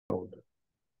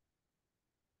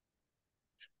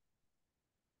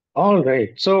All right.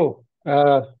 So,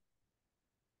 hi,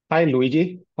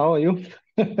 Luigi. How are you?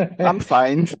 I'm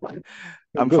fine.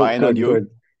 I'm Good, fine. And good, you? good.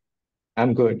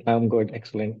 I'm good. I'm good.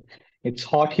 Excellent. It's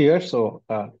hot here, so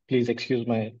please excuse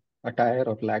my attire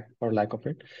or lack of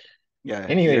it. Yeah, here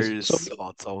Anyways, so is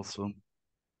hot also.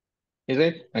 is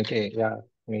it? Okay, yeah.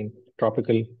 I mean,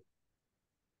 tropical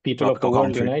people of the Tropical world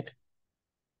country. unite.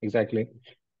 Exactly.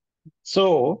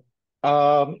 So,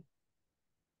 um,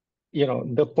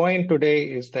 the point today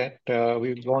is that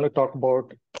we want to talk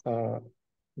about uh,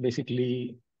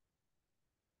 basically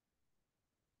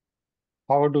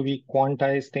how do we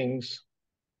quantize things,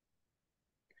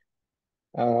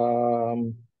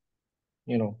 um,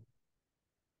 you know,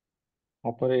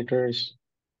 operators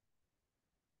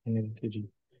in LQG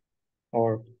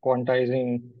or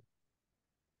quantizing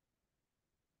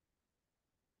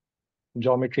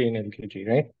geometry in LQG,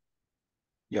 right?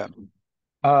 Yeah.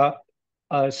 Uh,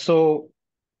 so,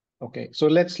 okay, so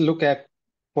let's look at,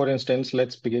 for instance,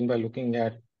 let's begin by looking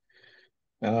at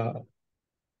uh,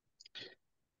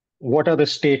 what are the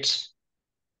states?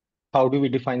 How do we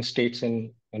define states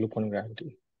in loop on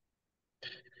gravity?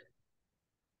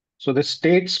 So the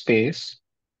state space,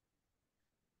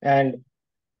 and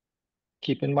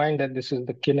keep in mind that this is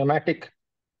the kinematic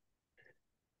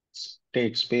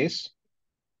state space,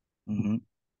 hmm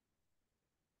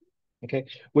okay,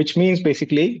 which means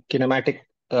basically kinematic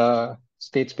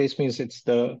state space means it's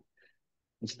the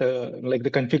like the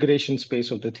configuration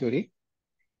space of the theory.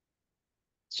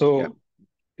 Yeah. So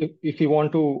if you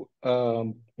want to uh,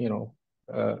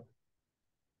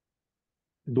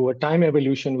 do a time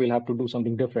evolution, we'll have to do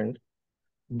something different.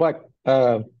 But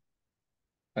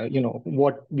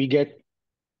what we get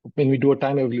when we do a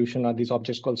time evolution are these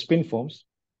objects called spin forms.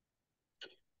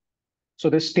 So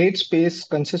the state space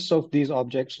consists of these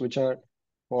objects which are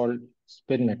called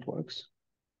spin networks.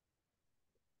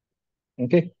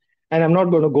 Okay. And I'm not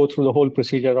going to go through the whole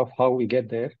procedure of how we get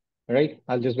there, right?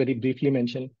 I'll just very briefly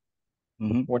mention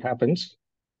hmm what happens.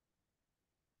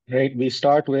 Right. We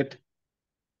start with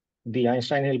the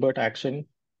Einstein-Hilbert action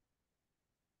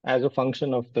as a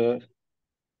function of the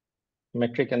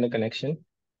metric and the connection,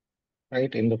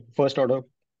 right, in the first order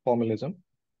formalism.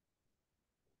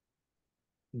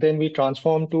 Then we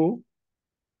transform to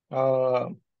uh,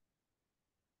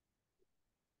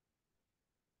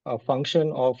 a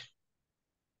function of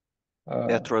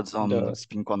Tetrads on the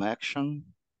spin connection.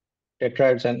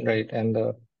 tetrads and right and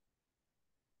the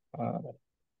well,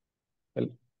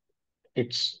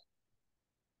 it's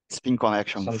Spin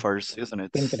connection some first, isn't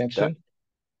it? spin That connection.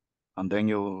 and then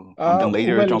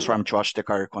later you Well, transform to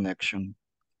Ashtekar connection.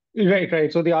 right,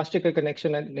 right. So the Ashtika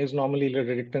connection is normally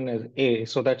written as A,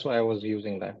 so that's why I was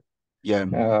using that. Yeah.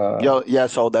 Uh, Yeah.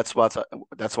 So that's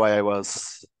why I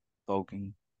was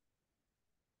talking.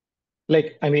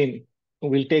 like, I mean,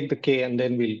 we'll take the K and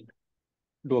then we'll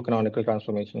do a canonical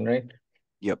transformation, right?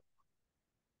 Yep.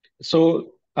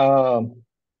 So, no,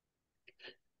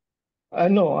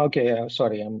 okay,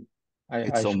 sorry,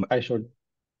 It's so I should.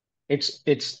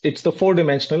 It's the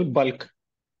four-dimensional bulk.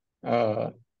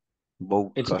 Uh,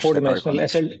 bulk it's a Ashtekar four-dimensional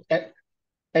connection.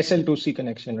 SL2C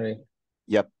connection, right?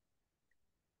 Yep.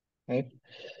 Right.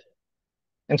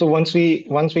 And so once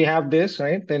we have this,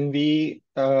 right, then we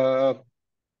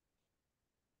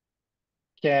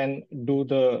can do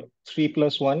the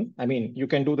 3+1. I mean, you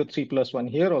can do the 3+1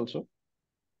 here also,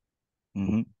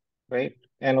 hmm right?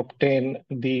 And obtain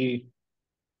the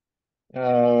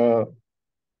uh,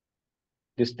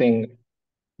 this thing,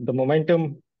 the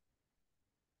momentum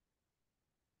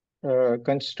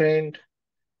constraint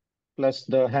plus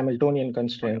the Hamiltonian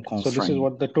constraint. So this is Constraint.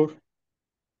 what the total,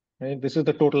 right? This is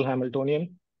the total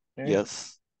Hamiltonian, right?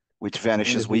 Yes. Which And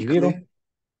vanishes this is zero. weakly.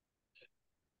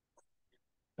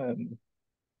 Um,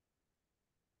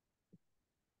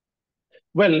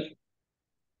 well,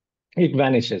 it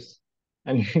vanishes.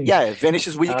 I mean, Yeah,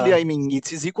 vanishes weakly. uh, I mean,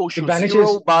 it is equal it to zero,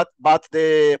 vanishes. but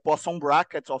the Poisson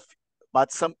bracket of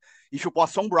but some if you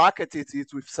Poisson bracket it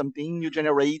with something, you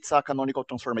generate a canonical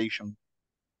transformation.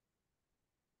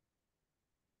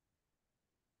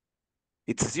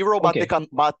 It's zero, but Okay.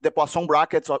 the Poisson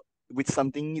brackets with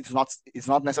something is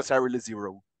not necessarily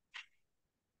zero.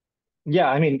 Yeah,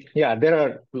 I mean, yeah, there are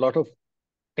a lot of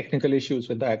technical issues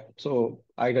with that. So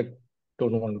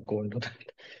don't want to go into that.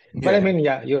 But I Yeah. mean,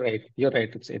 yeah, you're right. You're right.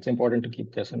 It's important to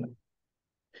keep this in mind.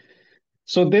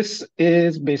 So this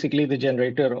is basically the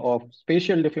generator of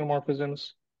spatial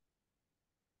diffeomorphisms,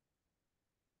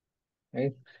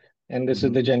 right? And this is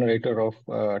hmm the generator of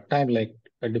time-like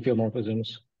diffeomorphisms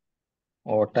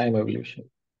or time evolution.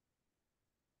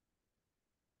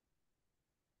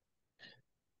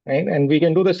 right? And we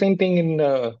can do the same thing in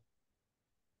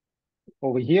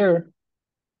over here,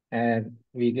 and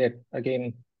we get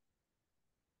again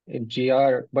a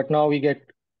GR, but now we get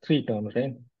three terms,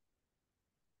 right?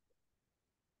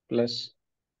 Plus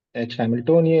H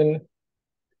Hamiltonian.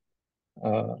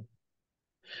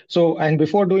 So, and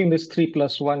before doing this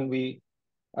 3+1, we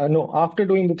no, after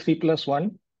doing the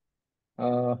 3+1,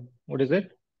 what is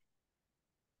it?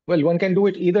 Well, one can do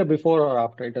it either before or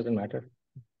after, it doesn't matter.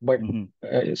 But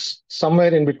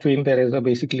somewhere in between, there is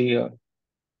basically a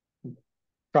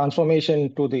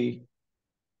transformation to the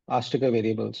Ostaker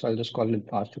variable. So I'll just call it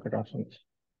Ostaker transformation.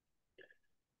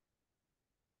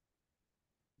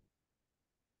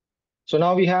 So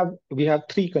now we have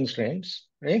three constraints,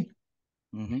 right?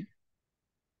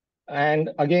 And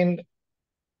again,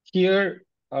 here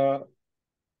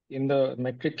in the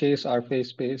metric case, our phase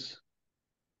space,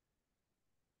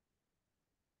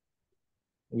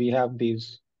 we have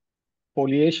these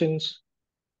foliations.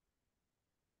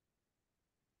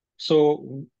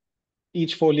 So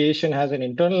each foliation has an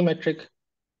internal metric,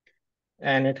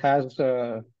 and it has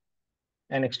an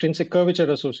extrinsic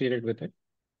curvature associated with it,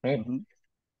 right?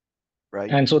 Right.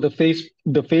 And so the phase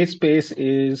space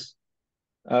is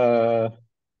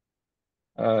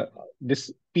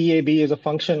this PAB is a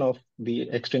function of the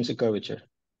extrinsic curvature.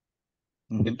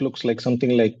 It looks like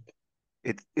something like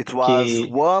it was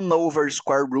 1 over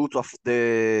square root of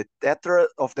the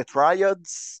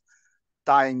triads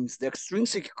times the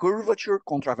extrinsic curvature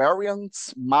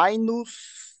contravariance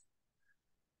minus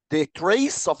the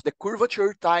trace of the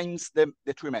curvature times the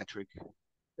trimetric.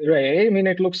 Right. I mean,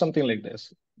 it looks something like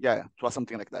this. Yeah, it was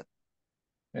something like that.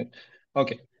 Right.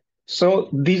 Okay. So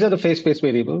these are the phase space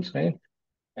variables, right?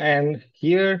 And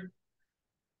here,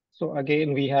 so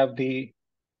again, we have the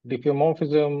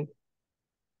diffeomorphism,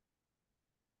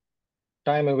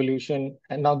 time evolution,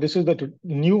 and now this is the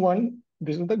new one.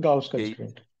 This is the Gauss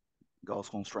constraint. Gauss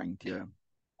constraint, yeah.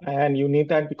 And you need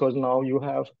that because now you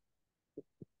have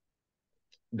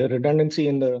the redundancy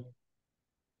in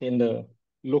the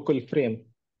local frame.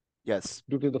 Yes.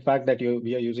 Due to the fact that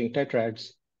we are using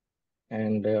tetrads,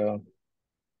 and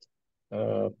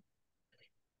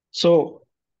so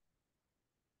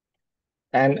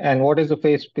and what is the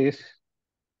phase space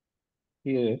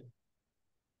here?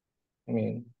 I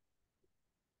mean,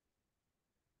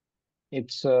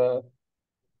 it's now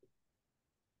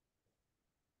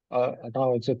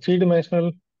it's a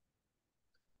three-dimensional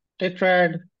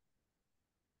tetrad,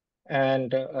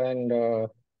 and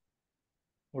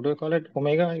what do you call it?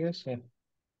 Omega, I guess. Yeah.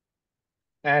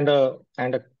 And a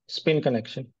spin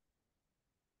connection.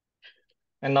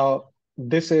 And now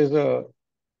this is a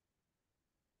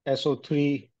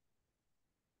SO3.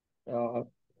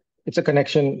 It's a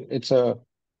connection. It's a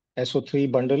SO3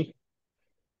 bundle,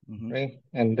 right?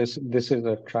 And this is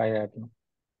a triad.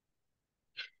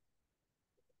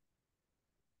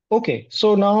 Okay,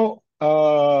 so now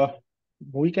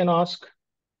we can ask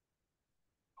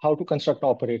how to construct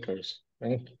operators,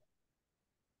 right?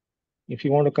 If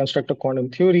you want to construct a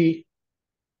quantum theory,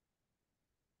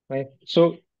 right?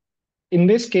 So in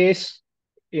this case,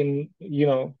 one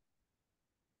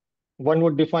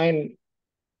would define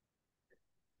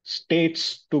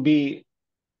states to be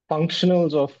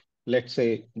functionals of, let's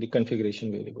say, the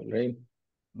configuration variable, right?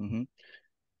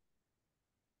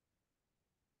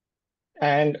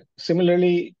 And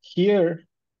similarly here,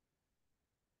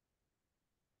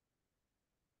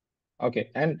 okay,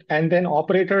 and then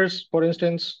operators, for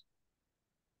instance,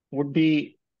 would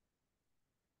be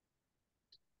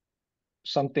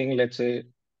something, let's say,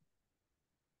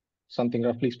 something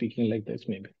roughly speaking like this,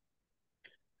 maybe.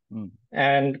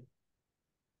 And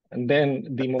then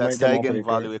the that's momentum the operator.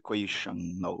 eigenvalue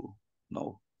equation. No.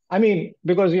 I mean,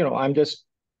 because I'm just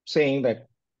saying that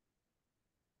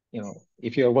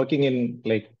if you're working in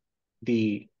like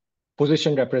the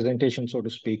position representation, so to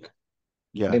speak,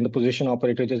 then the position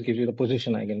operator just gives you the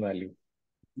position eigenvalue.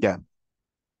 Yeah.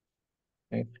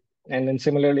 Right. And then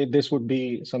similarly, this would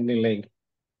be something like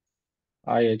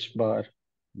IH bar.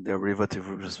 Derivative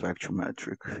with respect to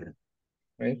metric.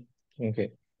 Right.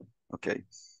 Okay. Okay.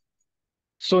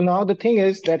 So now the thing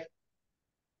is that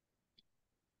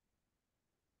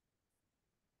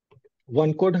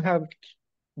one could have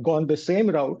gone the same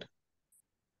route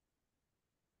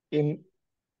in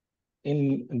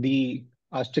the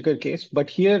Ostaker case, but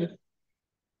here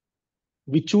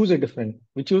we choose a different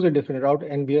route,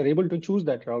 and we are able to choose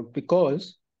that route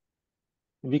because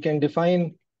we can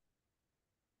define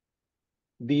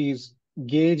these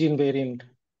gauge invariant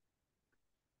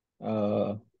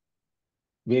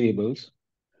variables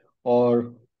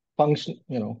or function,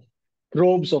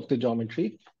 probes of the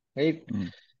geometry, right?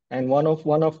 And one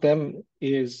of them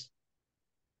is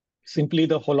simply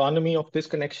the holonomy of this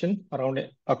connection around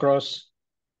it, across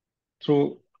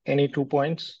through any 2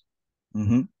 points.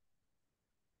 Mm-hmm.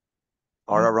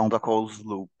 Or around a closed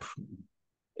loop.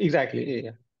 Exactly,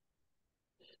 yeah.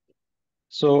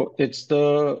 So it's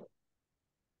the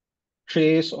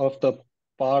trace of the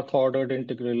path ordered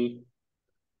integral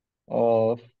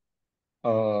of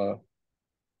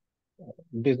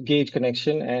this gauge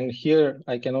connection. And here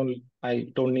I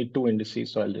don't need two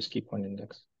indices, so I'll just keep one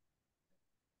index.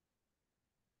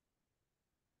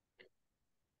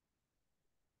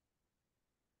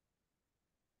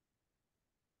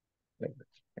 Like this.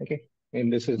 Okay.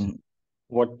 And this is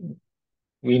what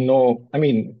we know,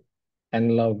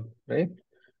 and love, right?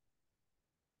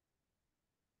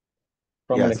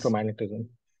 From Yes. electromagnetism.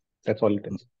 That's all it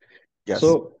is. Yes.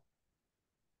 So,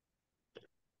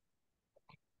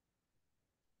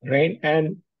 right.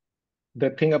 And the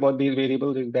thing about these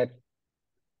variables is that,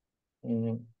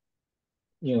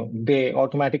 they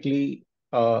automatically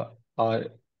are,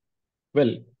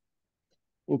 well,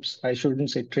 oops, I shouldn't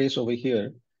say trace over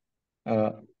here.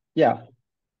 Yeah,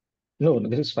 no,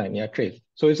 this is fine. Yeah, trace.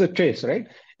 So it's a trace, right?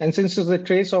 And since it's a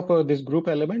trace of this group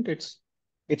element, it's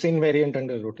invariant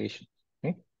under rotation.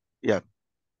 Okay? Yeah.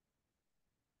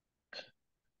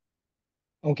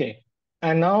 Okay.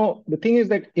 And now the thing is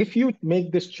that if you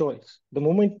make this choice, the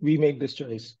moment we make this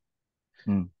choice,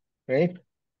 right?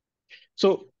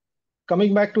 So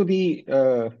coming back to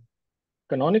the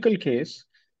canonical case,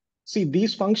 see,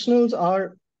 these functionals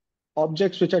are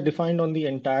objects which are defined on the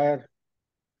entire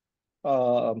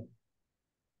um,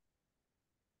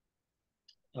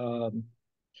 um,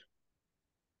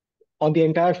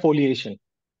 foliation.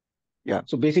 Yeah.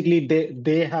 So basically,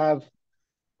 they have,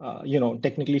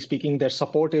 technically speaking, their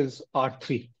support is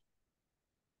R3,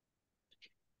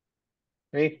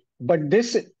 right? But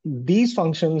these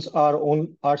functions are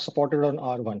supported on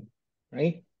R1,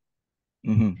 right?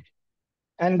 Mm-hmm.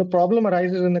 And the problem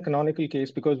arises in the canonical case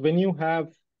because when you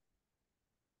have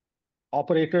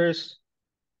operators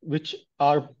which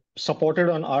are supported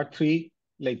on R3,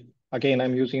 like again,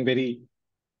 I'm using very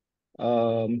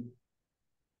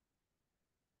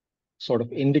sort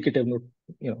of indicative,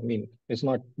 it's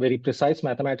not very precise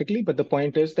mathematically, but the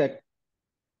point is that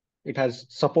it has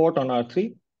support on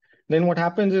R3. Then what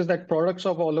happens is that products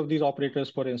of all of these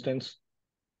operators, for instance,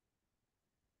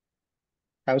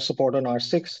 have support on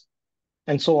R6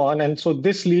 and so on. And so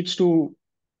this leads to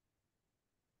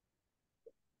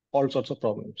all sorts of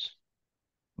problems,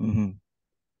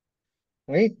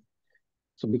 right?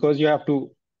 So because you have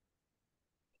to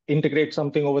integrate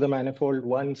something over the manifold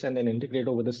once and then integrate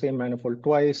over the same manifold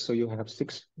twice, so you have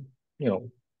 6,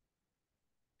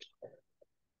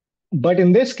 But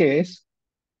in this case,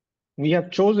 we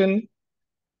have chosen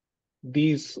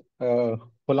these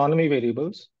holonomy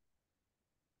variables.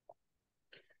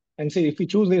 And say if we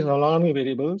choose these holonomy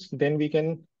variables, then we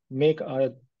can make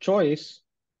a choice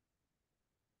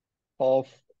of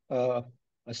a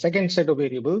second set of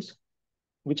variables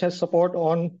which has support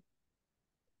on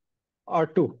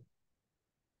R2.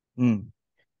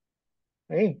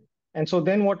 Right? And so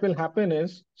then what will happen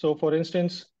is, so for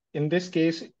instance, in this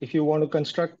case, if you want to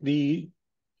construct the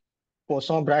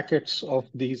Poisson brackets of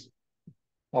these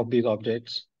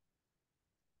objects,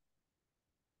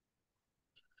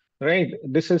 right?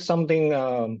 This is something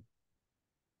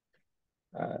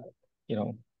you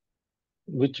know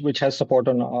which has support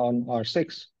on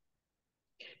R6.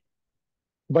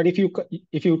 But if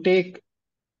you take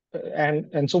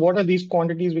and so what are these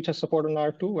quantities which have support on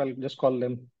R2? I'll just call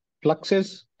them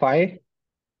fluxes, phi,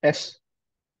 S.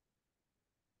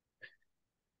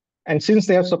 And since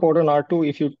they have support on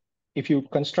R2, if you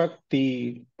construct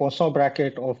the Poisson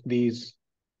bracket of these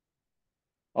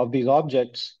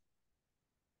objects,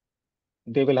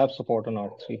 they will have support on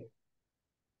R3.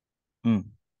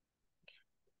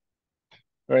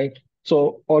 Right?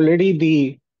 So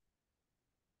already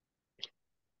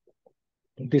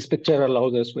this picture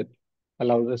allows us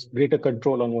greater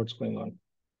control on what's going on.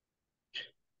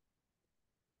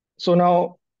 So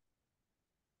now,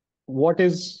 what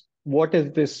is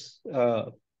this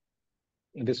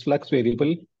this flux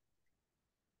variable?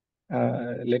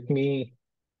 Let me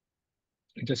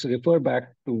just refer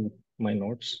back to my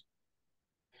notes.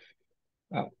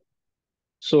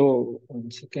 So 1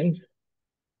 second.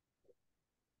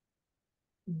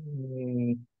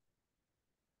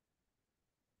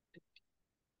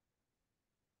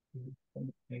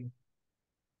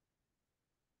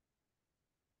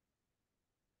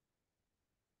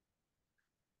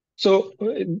 So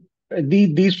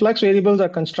these flux variables are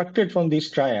constructed from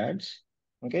these triads,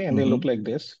 okay, and they look like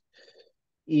this: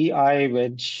 EI,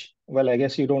 wedge, Well, I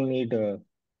guess you don't need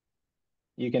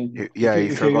you can Yeah,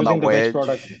 if if you're you're gonna using the wedge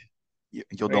product, wedge, you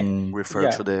right? don't refer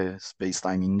to Yeah, the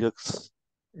space-time index.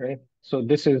 right. So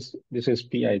this is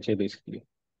Pij basically,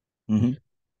 Mm-hmm.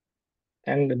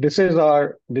 and this is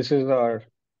our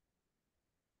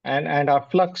and our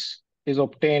flux is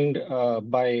obtained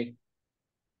by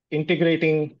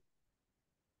integrating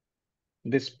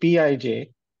this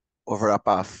Pij Over a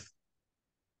path.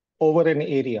 over an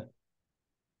area,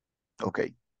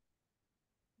 Okay.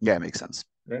 Yeah, makes sense.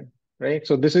 right? Right.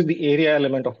 So this is the area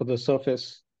element of the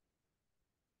surface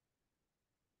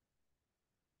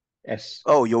S.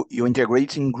 Oh, you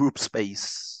integrate in group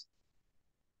space.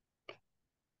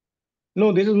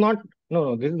 No, this is not.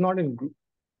 No, this is not in group.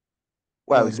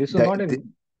 Well, No, this is not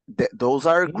in. those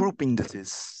are Hmm? group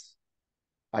indices,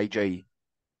 IJ,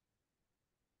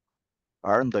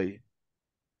 aren't they?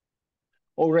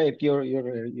 Oh, right. You're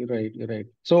right. You're right.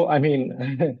 So I mean,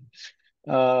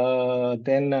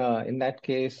 then in that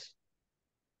case,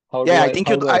 how Yeah, do I I think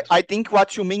how do I I think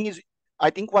what you mean is I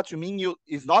think what you mean you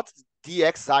is not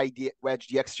DXI wedge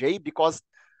DXJ because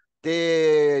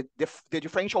the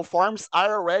differential forms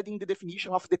are already in the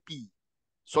definition of the P.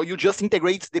 So you just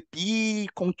integrate the P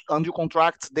and you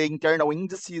contract the internal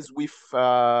indices with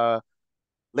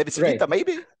Levis right? Vita,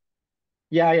 maybe?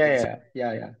 Yeah, yeah, Levis, yeah,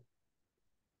 yeah, yeah,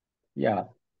 yeah.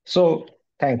 So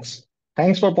thanks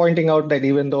for pointing out that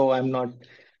even though I'm not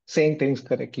saying things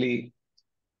correctly,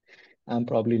 I'm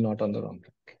probably not on the wrong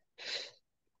track.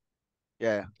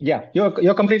 yeah, Yeah,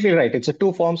 you're completely right. It's a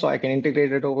two form, so I can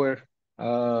integrate it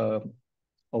uh,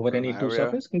 over an any two area.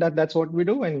 surface. And that's what we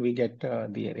do, and we get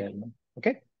the area element.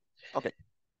 Okay. Okay.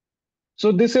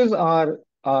 So this is our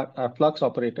flux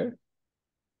operator,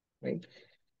 right?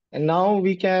 And now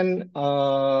we can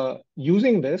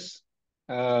using this.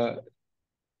 Uh,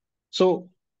 so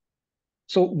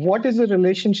so what is the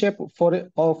relationship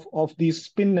of these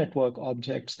spin network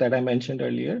objects that I mentioned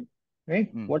earlier,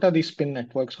 right? Mm. What are these spin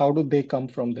networks? How do they come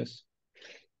from this?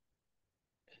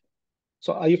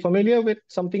 So are you familiar with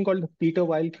something called the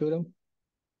Peter-Weyl theorem?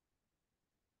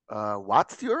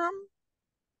 What theorem?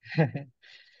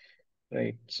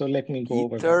 Right. So let me go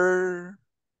over that. Peter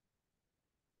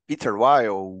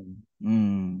Peter-Weyl.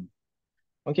 Mm.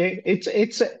 Okay.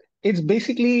 It's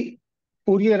basically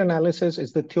Fourier analysis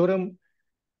is the theorem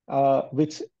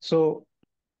which so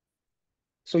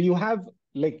you have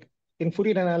like in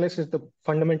Fourier analysis, the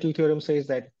fundamental theorem says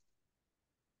that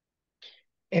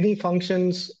any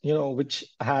functions, which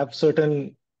have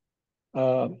certain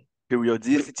uh,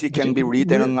 Periodicity which can be will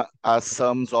written as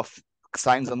sums of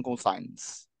sines and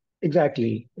cosines.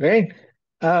 exactly, right?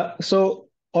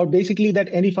 Or basically that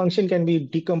any function can be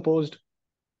decomposed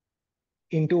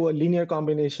into a linear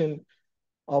combination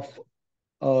of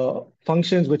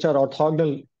functions which are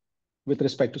orthogonal with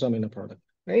respect to some inner product,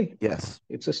 right? Yes.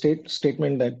 It's a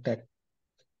statement that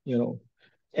you know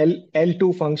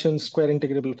L2 functions, square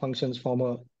integrable functions, form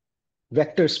a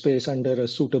vector space under a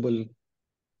suitable,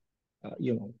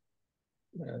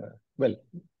 well,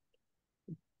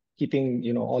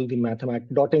 keeping all the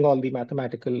dotting all the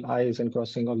mathematical i's and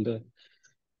crossing all the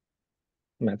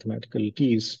mathematical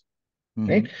t's, Mm-hmm.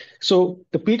 right? So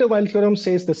the Peter-Weyl theorem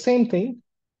says the same thing,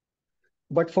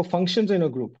 but for functions in a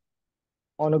group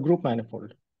on a group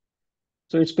manifold.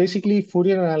 So it's basically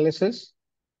Fourier analysis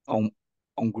On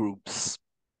groups.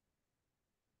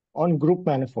 on group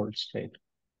manifolds, right?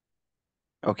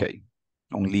 Okay.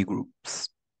 On Lie groups.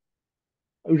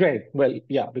 Right. Well,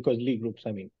 yeah, because Lie groups,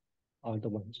 I mean, are the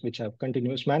ones which have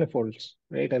continuous manifolds,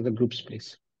 right, as a group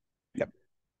space. Yep.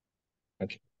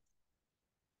 Okay.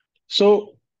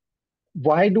 So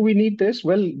why do we need this?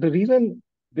 Well, the reason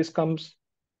this comes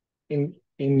in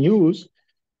use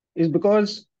is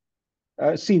because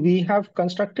see, we have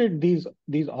constructed these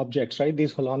objects, right?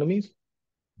 These holonomies,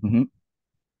 Mm-hmm.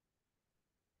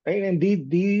 right? And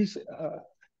these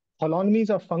holonomies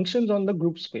are functions on the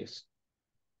group space,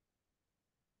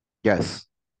 Yes.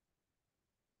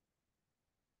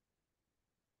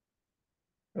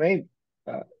 right?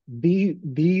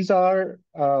 These are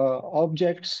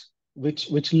objects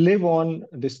which live on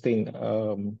this thing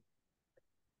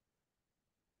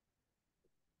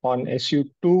on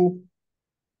SU2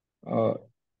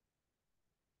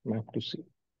 map to C.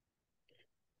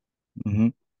 Mm-hmm.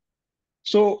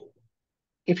 So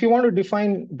if you want to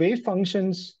define wave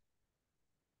functions,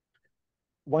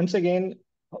 once again,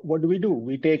 what do?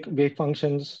 We take wave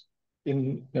functions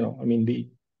in, I mean, the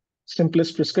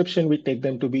simplest prescription, we take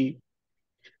them to be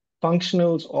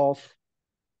functionals of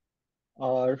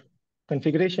our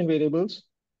configuration variables,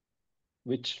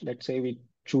 which let's say we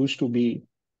choose to be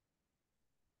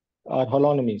our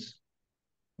holonomies.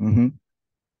 Mm-hmm.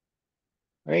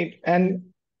 right? And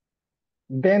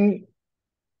then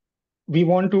we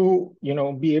want to,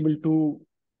 be able to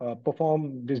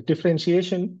perform this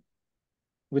differentiation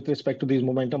with respect to these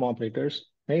momentum operators,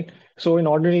 right? So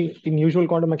in usual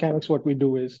quantum mechanics, what we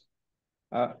do is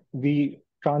we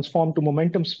transform to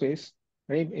momentum space,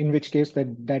 right? In which case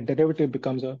that derivative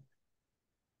becomes a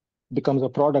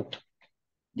product,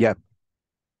 Yeah.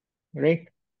 right?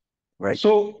 Right.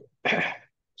 So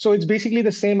so it's basically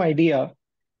the same idea,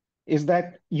 is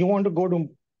that you want to go to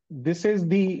this is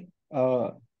the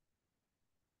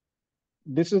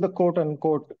quote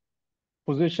unquote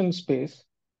position space,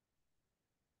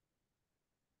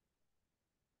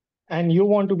 and you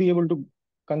want to be able to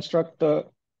construct the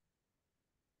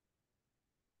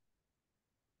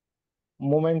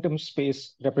momentum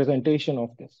space representation of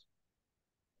this.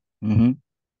 Mm-hmm.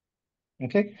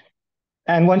 Okay.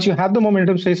 And once you have the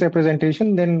momentum space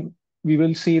representation, then we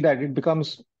will see that it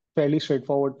becomes fairly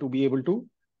straightforward to be able to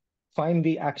find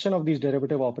the action of these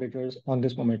derivative operators on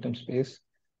this momentum space.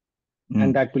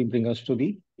 And that will bring us to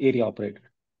the area operator.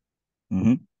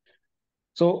 Mm-hmm.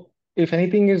 So if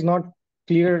anything is not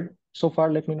clear so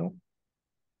far, let me know.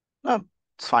 No,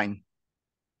 it's fine.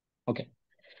 Okay.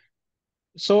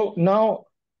 So now,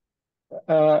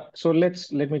 let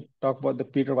me talk about the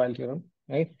Peter-Weyl theorem,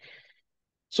 right?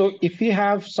 So if we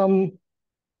have some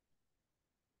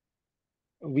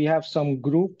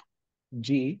group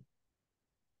G,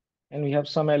 and we have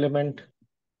some element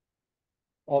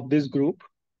of this group,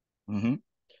 Mm-hmm.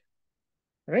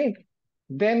 right?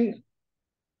 Then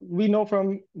we know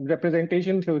from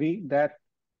representation theory that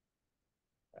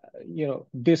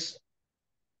this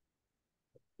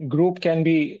group can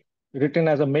be written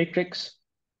as a matrix,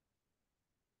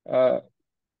 uh,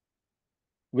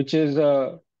 which is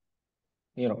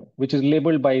which is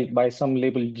labeled by some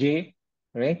label J,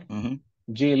 right? Mm-hmm.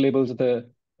 J labels the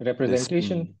The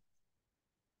representation,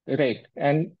 spin. right?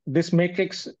 And this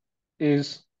matrix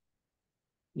is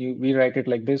we write it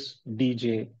like this,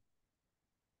 dj,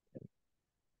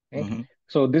 right? Mm-hmm.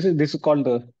 So this is called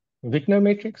the Wigner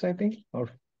matrix, I think, or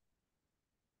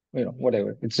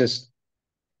whatever. It's just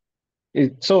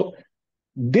so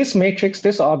this matrix,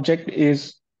 this object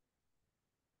is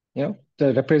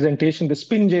the representation, the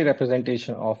spin J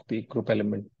representation of the group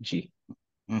element G.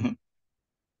 Mm-hmm.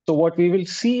 So what we will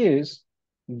see is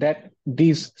that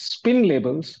these spin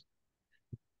labels,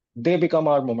 they become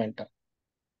our momenta,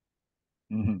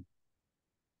 Mm-hmm.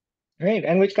 right?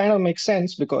 And which kind of makes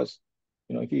sense because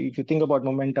if you think about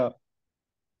momenta,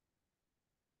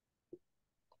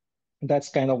 that's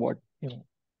kind of what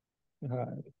uh,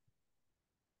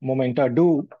 momenta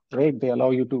do, right? They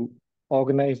allow you to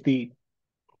organize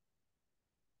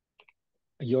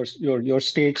your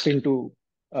states into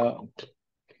uh,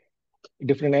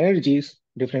 different energies,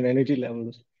 different energy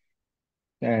levels,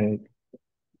 and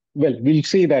well, we'll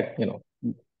see that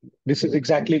this is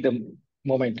exactly the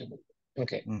momentum.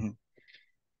 Okay, Mm-hmm.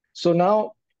 so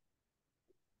now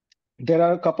there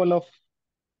are a couple of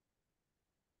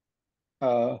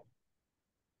uh,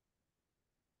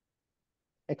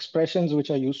 expressions which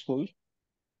are useful.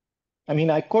 I mean,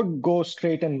 I could go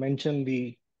straight and mention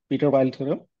the Peter-Weyl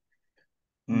theorem,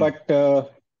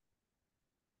 but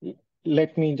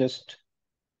let me just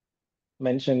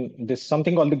mention this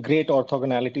something called the great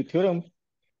orthogonality theorem,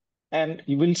 and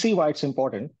you will see why it's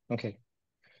important. Okay,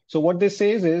 so what this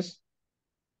says is,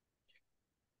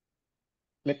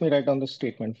 let me write down the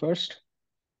statement first.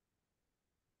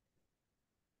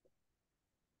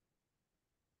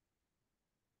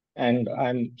 And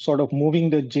I'm sort of moving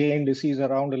the J indices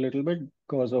around a little bit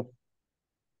because of,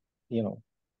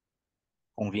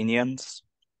 Convenience.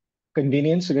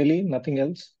 convenience, really, nothing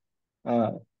else.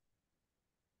 Uh,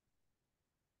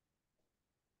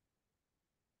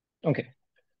 okay.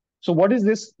 So what is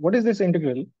this? What is this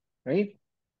integral, right?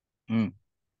 Mm.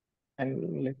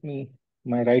 And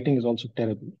my writing is also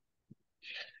terrible.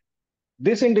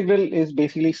 This integral is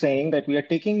basically saying that we are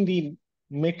taking the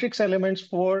matrix elements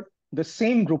for the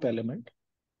same group element,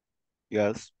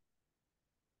 Yes.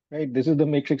 right? This is the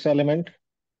matrix element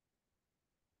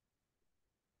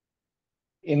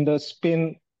in the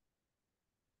spin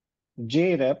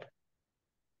J rep,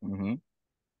 Mm-hmm.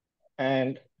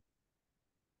 and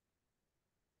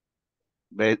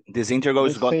But this integral the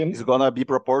is same, gonna be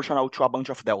proportional to a bunch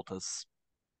of deltas.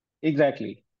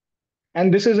 exactly.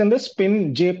 And this is in the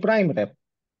spin J prime rep,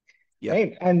 Yeah.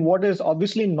 right? And what is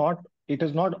obviously not, it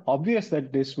is not obvious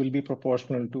that this will be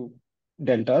proportional to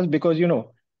deltas because,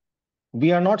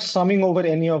 we are not summing over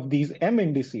any of these M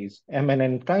indices, M and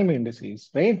N prime indices,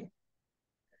 right?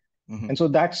 Mm-hmm. And so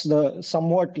that's the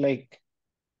somewhat like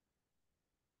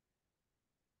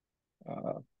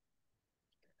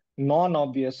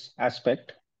non-obvious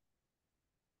aspect,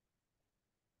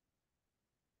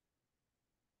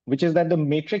 which is that the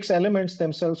matrix elements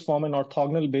themselves form an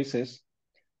orthogonal basis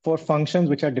for functions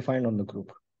which are defined on the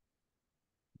group.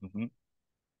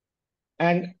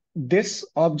 And this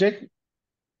object,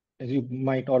 as you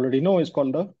might already know, is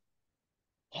called the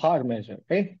Haar measure,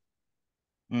 right?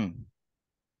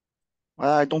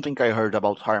 I don't think I heard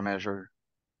about Haar measure.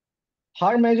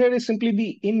 Haar measure is simply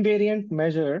the invariant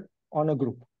measure on a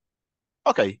group.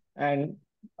 Okay. And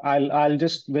I'll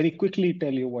just very quickly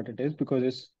tell you what it is because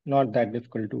it's not that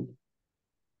difficult to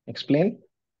explain.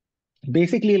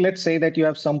 Basically, let's say that you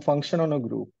have some function on a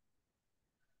group,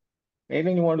 and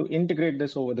then you want to integrate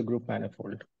this over the group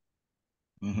manifold.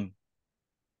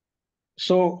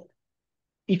 So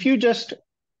if you just,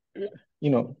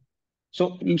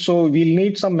 so we'll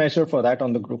need some measure for that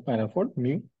on the group manifold,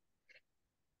 mu.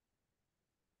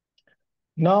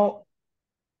 Now,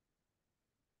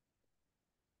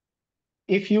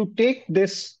 if you take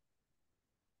this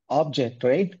object,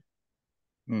 right?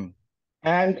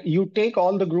 And you take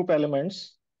all the group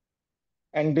elements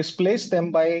and displace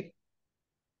them by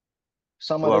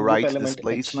some other group element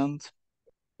displacement.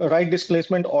 H. Right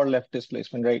displacement or left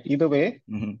displacement, right? Either way.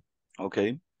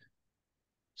 Okay.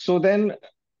 So then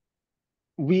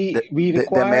we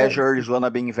require... The measure is going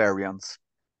to be invariance.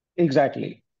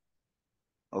 Exactly.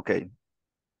 Okay.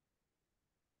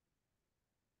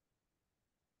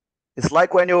 It's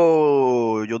like when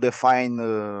you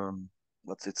define,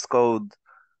 what's it's called?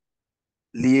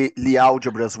 Lie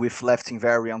algebras with left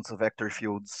invariance of vector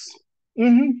fields.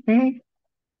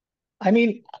 I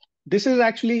mean, this is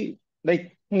actually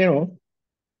like,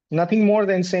 nothing more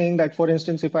than saying that, for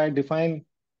instance, if I define...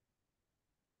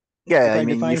 Yeah, I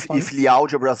mean, if Lie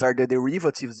algebras are the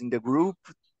derivatives in the group,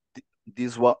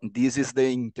 this is the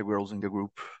integrals in the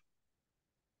group.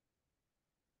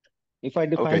 If I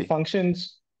define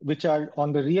functions which are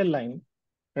on the real line,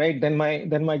 right, then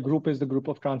my group is the group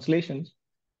of translations.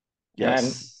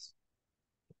 Yes.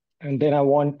 And then I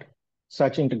want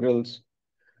such integrals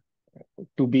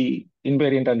to be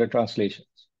invariant under translations.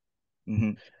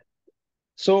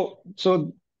 So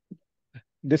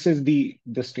this is the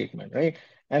statement, right?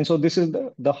 And so this is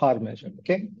the Haar measure,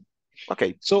 okay?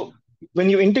 Okay. So when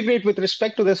you integrate with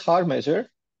respect to this Haar measure,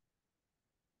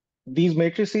 these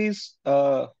matrices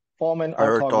form an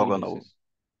orthogonal basis.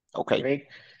 Okay. Right?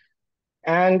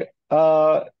 And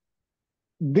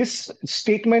this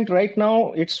statement right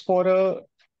now, it's for a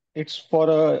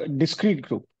discrete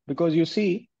group, because you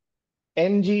see,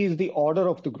 ng is the order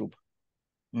of the group.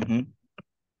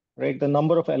 Right? The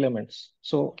number of elements.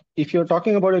 So if you're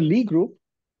talking about a Lie group,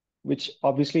 which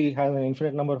obviously has an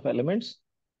infinite number of elements,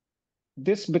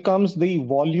 this becomes the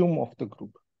volume of the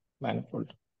group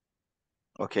manifold.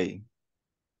 Okay.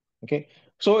 Okay.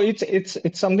 So it's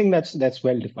something that's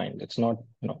well defined. It's not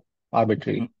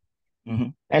arbitrary.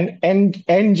 And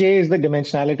nj is the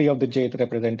dimensionality of the jth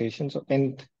representation. So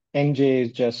nj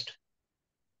is just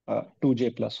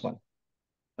 2j plus 1.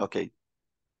 Okay.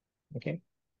 Okay.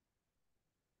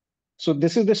 So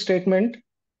this is the statement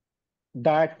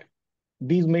that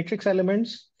these matrix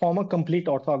elements form a complete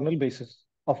orthogonal basis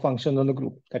of functions on the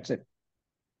group. That's it.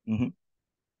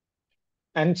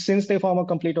 And since they form a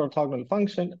complete orthogonal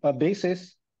function, a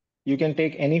basis, you can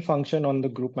take any function on the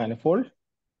group manifold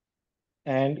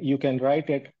and you can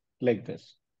write it like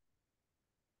this.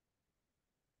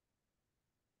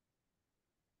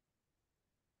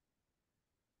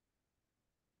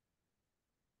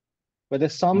 Where the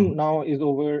sum now is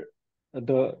over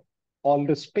all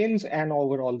the spins and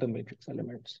over all the matrix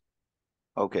elements.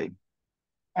 Okay.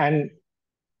 And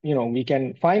we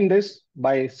can find this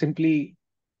by simply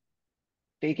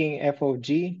taking f of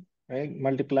g, right,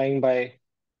 multiplying by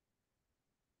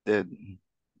the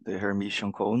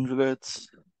Hermitian conjugates,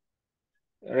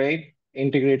 right,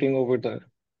 integrating over the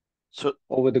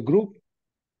group.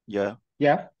 Yeah.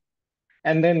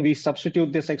 And then we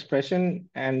substitute this expression,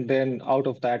 and then out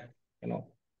of that, the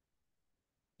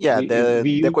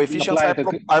coefficients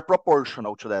are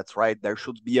proportional to that, right? There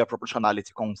should be a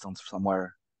proportionality constant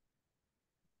somewhere.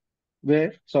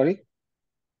 Where? Sorry?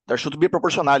 There should be a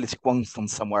proportionality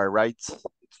constant somewhere, right?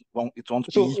 It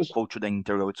won't be equal to the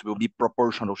integral. It will be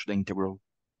proportional to the integral.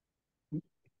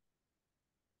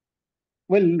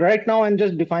 Well, right now I'm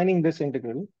just defining this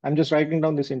integral. I'm just writing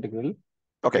down this integral.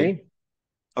 Okay. Right?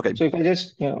 Okay. So if I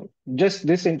just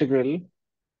this integral,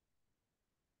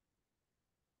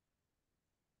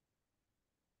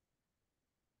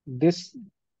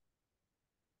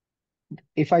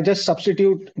 if I just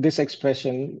substitute this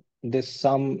expression, this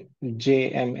sum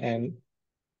jmn,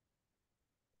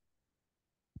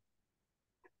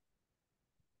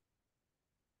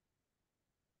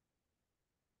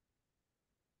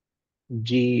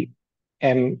 G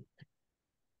M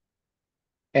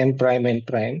M prime N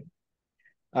prime.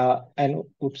 And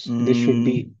oops, this should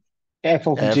be f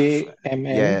of F, j m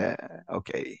n, yeah,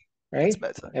 okay, that's right?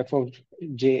 better. F of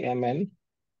j m n.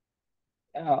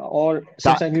 Or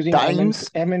since I'm using Times,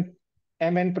 m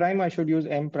n prime, I should use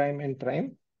m prime n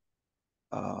prime.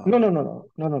 uh, No, no, no, no,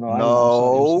 no, no, no. I'm sorry. I'm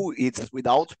sorry. no, it's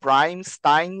without primes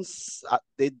times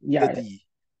the Yeah, D.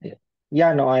 yeah,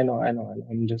 yeah. No, I know, I know, I know.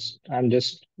 I'm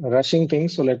just rushing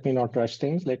things. So let me not rush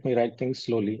things. Let me write things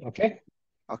slowly. Okay.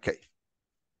 Okay.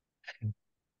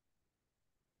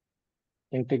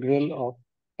 Integral of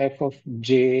f of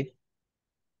j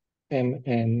m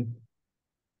n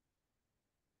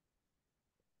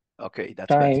Okay, that's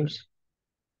better. times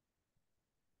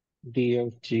d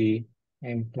of g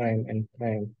m prime n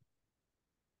prime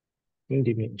in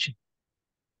dimension.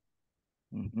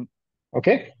 Mm-hmm.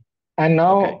 Okay. And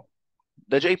Okay. now,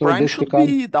 The J so prime this should becomes,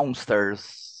 be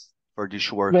downstairs for this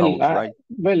to work well, out, right?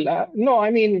 no,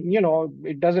 I mean,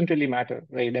 it doesn't really matter,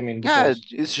 right? I mean, Yeah, because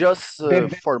it's just there,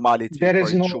 formality there for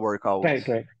is it to no, work out. right,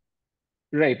 right,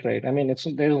 right, right. I mean, there's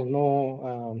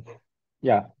no,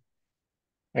 yeah,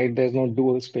 right. There's no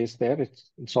dual space there.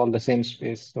 It's all the same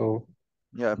space.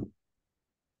 Yeah.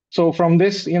 So from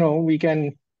this, we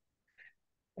can,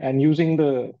 and using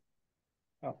the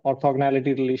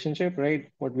orthogonality relationship,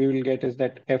 right? What we will get is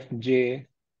that Fj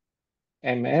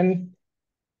Mn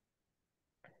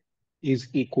is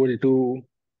equal to,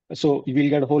 so we'll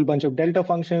get a whole bunch of delta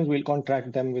functions. We'll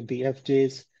contract them with the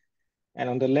Fj's. And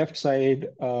on the left side,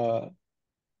 uh,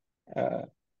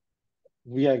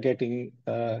 we are getting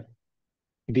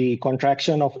the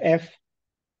contraction of F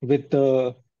with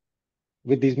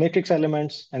these matrix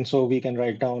elements. And so we can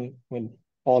write down with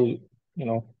all,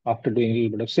 after doing a little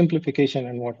bit of simplification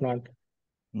and whatnot,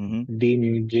 Mm-hmm. d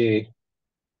mu j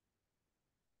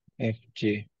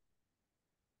Fj.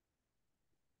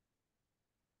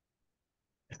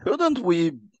 Shouldn't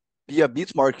we be a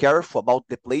bit more careful about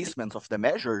the placement of the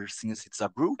measure since it's a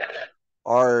group?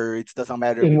 Or it doesn't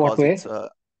matter In what because way?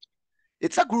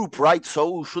 it's a group, right?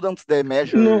 So shouldn't the No,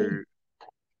 measure?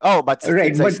 Oh, but it's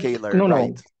right, a but scalar, no,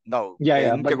 right? no. No, Yeah, the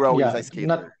yeah, but integral is a yeah,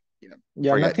 scalar. Yeah,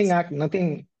 yeah, forget,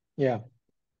 nothing, yeah,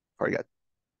 forget.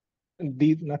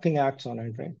 nothing acts on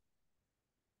it, right?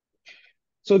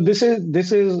 So this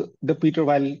is the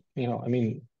Peter-Weyl, I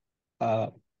mean, uh,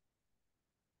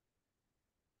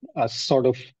 a sort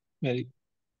of, well,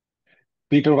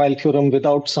 Peter-Weyl theorem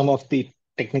without some of the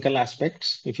technical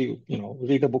aspects. If you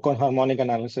read a book on harmonic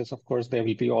analysis, of course, there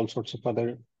will be all sorts of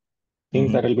other things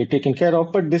Mm-hmm. that will be taken care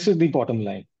of, but this is the bottom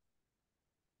line.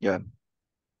 Yeah.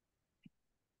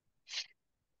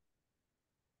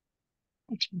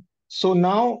 So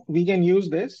now we can use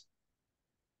this,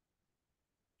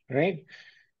 right?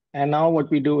 And now what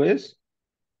we do is,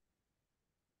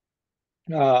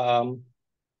 um,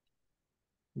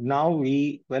 now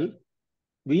we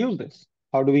use this.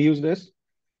 How do we use this?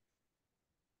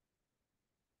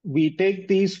 We take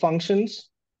these functions,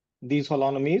 these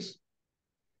holonomies,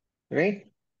 right?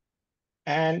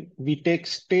 And we take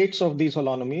states of these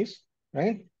holonomies,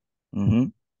 right? Mm-hmm.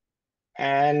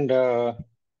 And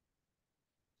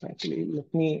actually,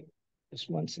 let me just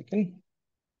 1 second.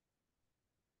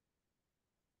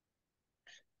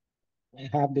 I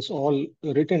have this all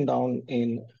written down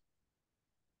in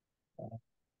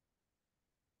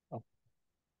a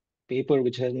paper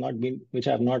which I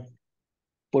have not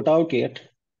put out yet,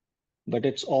 but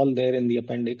it's all there in the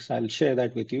appendix. I'll share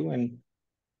that with you and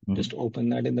Mm-hmm. just open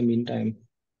that in the meantime.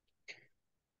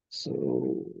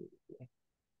 So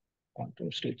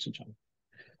quantum states of John.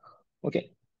 Okay.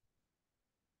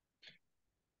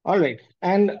 All right.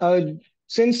 And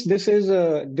since this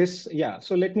is yeah,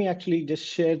 so let me actually just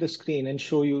share the screen and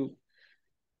show you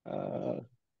uh,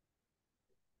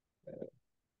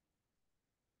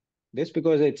 this,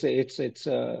 because it's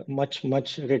much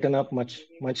written up, much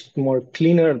more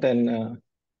cleaner than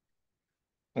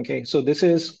okay. So this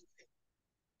is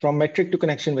from metric to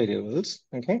connection variables.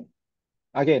 Okay.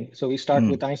 Again, so we start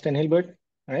Mm-hmm. with Einstein-Hilbert,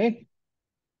 right?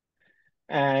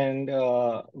 And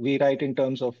we write in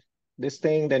terms of this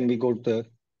thing, then we go to the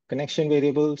connection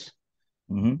variables,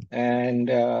 Mm-hmm. and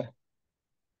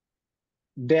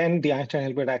then the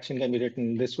Einstein-Hilbert action can be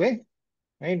written this way,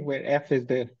 right? Where F is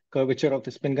the curvature of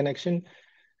the spin connection.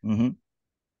 Mm-hmm.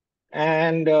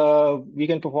 And we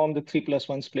can perform the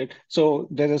 3+1 split. So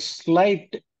there's a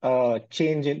slight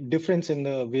difference in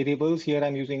the variables. Here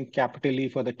I'm using capital E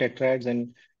for the tetrads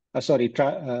and,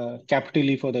 capital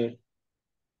E for the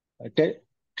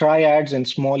triads and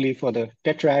small e for the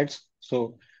tetrads.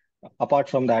 So apart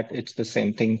from that, it's the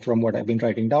same thing from what I've been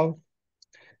writing down.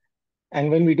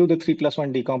 And when we do the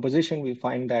 3+1 decomposition, we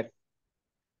find that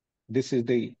This is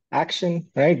the action,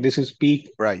 right? This is P,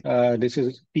 Right. this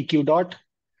is PQ dot,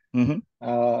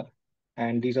 Mm-hmm.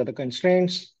 and these are the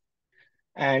constraints.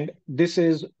 And this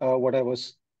is what I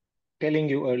was telling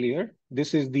you earlier.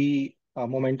 This is the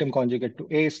momentum conjugate to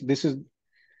ACE. This is,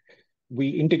 we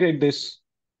integrate this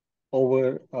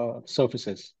over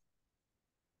surfaces.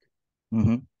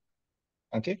 Mm-hmm.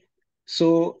 Okay.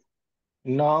 So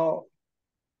now,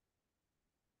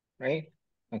 right?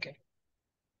 Okay.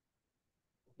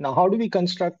 Now, how do we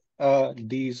construct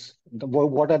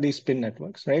what are these spin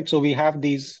networks, right? So we have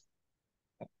these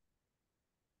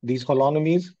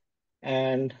holonomies,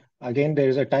 and again, there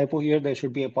is a typo here. There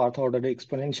should be a path ordered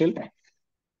exponential,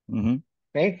 Mm-hmm.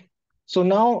 right? So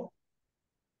now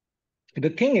the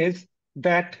thing is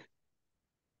that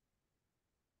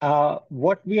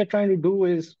what we are trying to do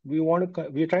is we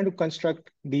are trying to construct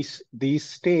these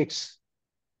states,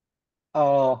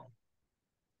 uh,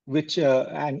 which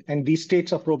and these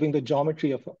states are probing the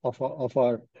geometry of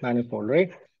our manifold,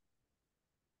 right?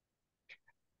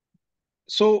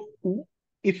 So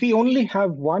if we only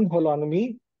have one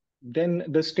holonomy, then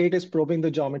the state is probing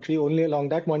the geometry only along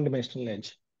that one-dimensional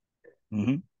edge,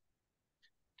 Mm-hmm.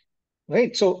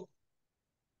 right? So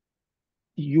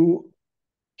you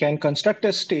can construct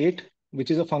a state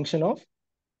which is a function of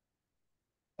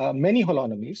many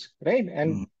holonomies, right?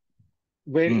 And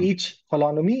where Mm-hmm. each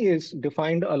holonomy is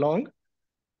defined along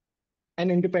an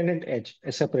independent edge,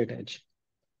 a separate edge,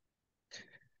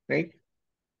 right?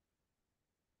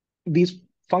 These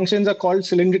functions are called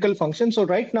cylindrical functions. So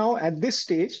right now at this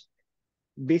stage,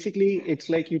 basically it's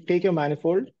like you take your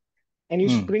manifold and you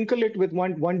Mm-hmm. sprinkle it with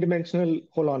one-dimensional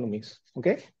holonomies,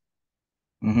 okay?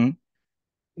 Mm-hmm.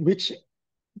 Which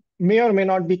may or may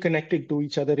not be connected to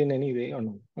each other in any way or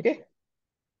not, okay?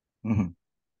 Mm-hmm.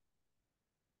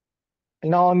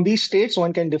 Now on these states,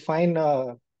 one can define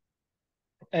an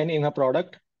inner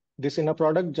product. This inner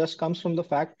product just comes from the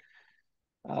fact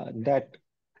that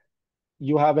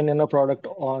you have an inner product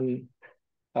on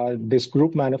this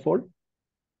group manifold,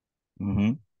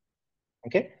 Mm-hmm.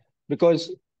 okay?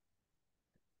 Because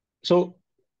so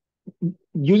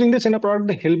using this inner product,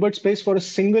 the Hilbert space for a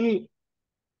single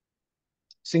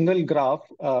graph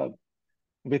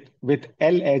with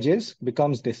L edges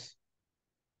becomes this.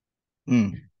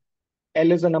 Mm.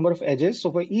 L is the number of edges.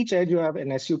 So for each edge, you have an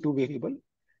SU2 variable,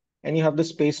 and you have the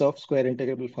space of square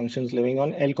integrable functions living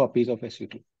on L copies of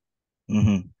SU2.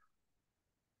 Mm-hmm.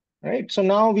 Right. So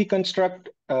now we construct,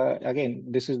 again,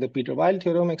 this is the Peter-Weyl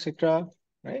theorem, etc.,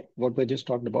 right? What we just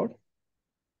talked about.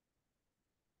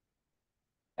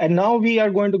 And now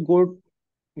we're going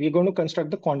to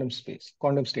construct the quantum state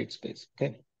space,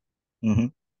 okay? Mm-hmm.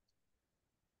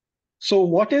 So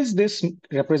what is this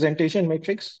representation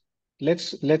matrix?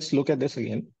 Let's look at this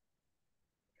again,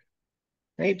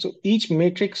 right? So this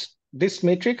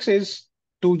matrix is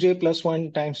 2j plus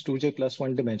 1 times 2j plus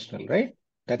 1 dimensional, right?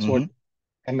 That's what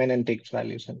MNN takes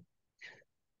values in.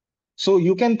 So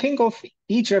you can think of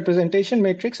each representation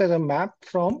matrix as a map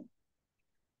from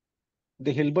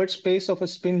the Hilbert space of a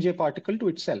spin J particle to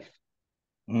itself,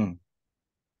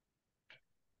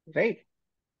 right?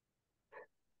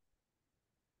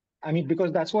 I mean,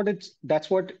 because that's what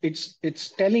it's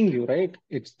telling you, right?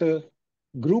 It's the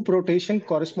group rotation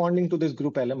corresponding to this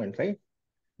group element, right?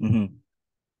 Mm-hmm.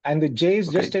 And the J is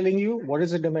Okay. just telling you what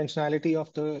is the dimensionality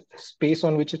of the space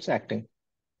on which it's acting.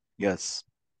 Yes.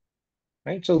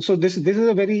 Right. So this is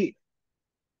a very,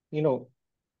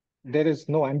 there is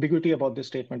no ambiguity about this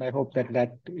statement. I hope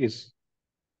that is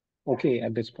okay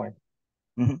at this point.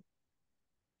 Mm-hmm.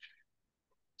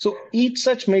 So each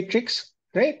such matrix,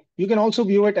 right? You can also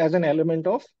view it as an element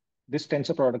of this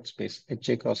tensor product space,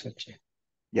 Hj cross Hj.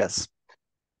 Yes.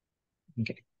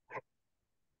 Okay.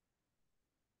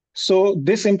 So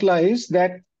this implies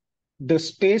that the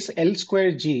space L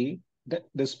square G,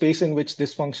 the space in which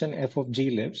this function f of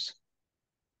G lives,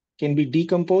 can be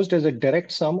decomposed as a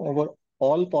direct sum over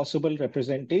all possible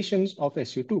representations of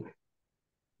SU2.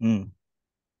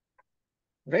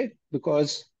 Right?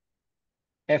 Because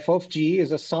f of G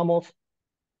is a sum of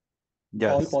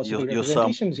all possible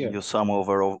representations here. You sum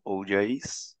over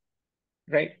OJs.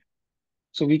 Right.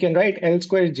 So we can write L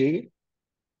square J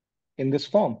in this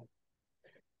form.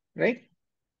 Right?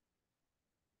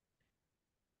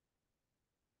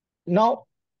 Now,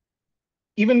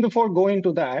 even before going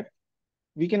to that,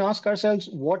 we can ask ourselves,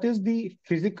 what is the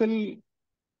physical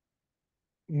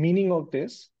meaning of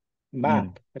this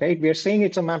map, right? We are saying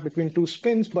it's a map between two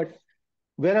spins, but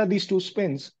where are these two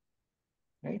spins?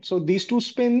 Right? So these two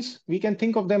spins, we can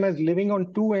think of them as living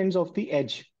on two ends of the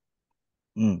edge.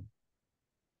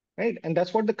 Right? And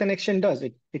that's what the connection does.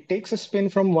 It takes a spin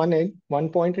from one end, one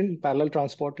point, and parallel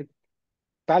transport it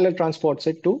parallel transports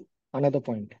it to another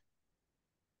point.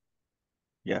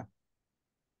 Yeah.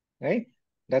 Right?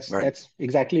 Right. That's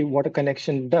exactly what a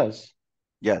connection does.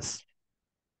 Yes.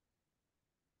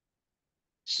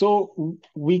 So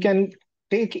we can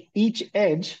take each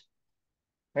edge,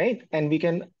 right? And we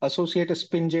can associate a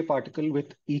spin J particle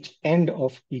with each end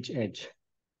of each edge.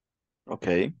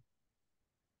 Okay.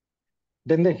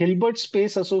 Then the Hilbert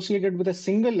space associated with a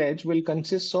single edge will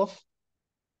consist of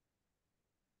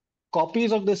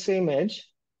copies of the same edge,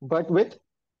 but with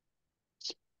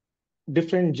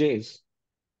different J's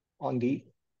on the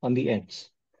ends,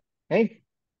 right?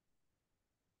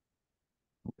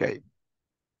 Okay.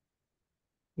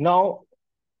 Now,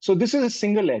 so this is a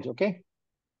single edge, okay?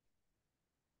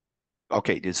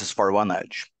 Okay, this is for one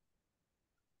edge.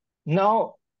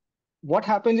 Now, what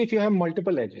happens if you have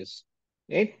multiple edges,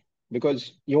 right?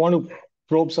 Because you want to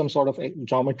probe some sort of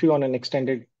geometry on an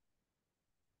extended,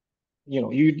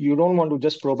 you don't want to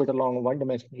just probe it along a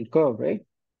one-dimensional curve, right?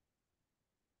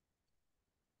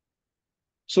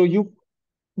 So you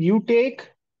take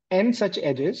n such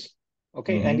edges,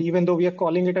 okay? And even though we are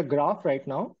calling it a graph right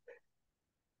now,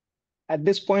 at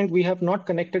this point, we have not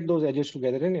connected those edges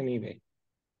together in any way,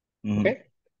 okay?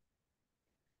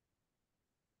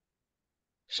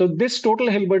 So this total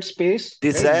Hilbert space,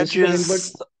 These right? This is the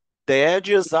Hilbert. the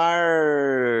edges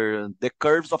are the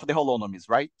curves of the holonomies,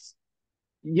 right?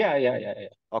 Yeah.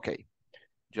 Okay,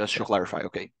 just to Yeah. clarify.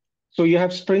 Okay. So you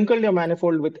have sprinkled your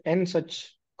manifold with n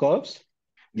such curves.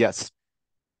 Yes.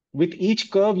 With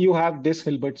each curve, you have this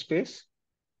Hilbert space.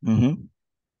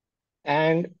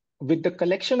 And with the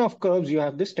collection of curves, you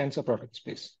have this tensor product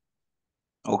space.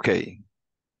 Okay.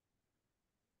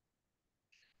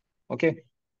 Okay.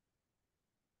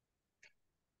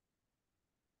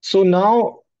 So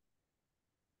now,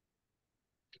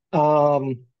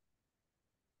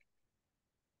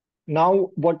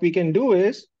 what we can do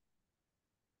is,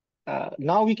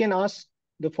 now we can ask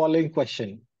the following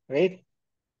question, right?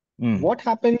 What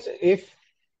happens if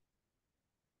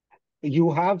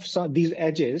you have these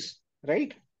edges,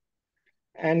 right?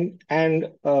 And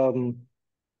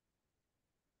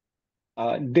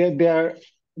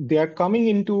they are coming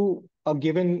into a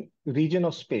given region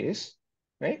of space,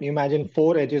 right? You imagine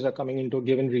 4 edges are coming into a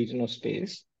given region of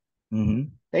space,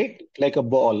 right? Like a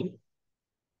ball.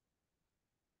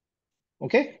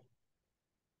 Okay.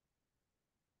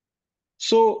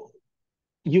 So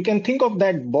you can think of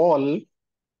that ball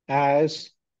as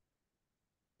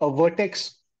a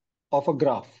vertex of a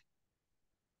graph,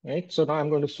 right? So now I'm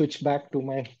going to switch back to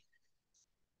my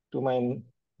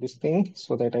this thing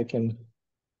so that I can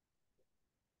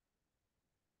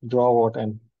draw what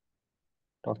I'm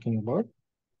talking about.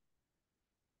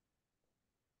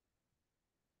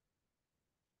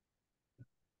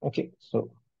 Okay,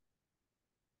 so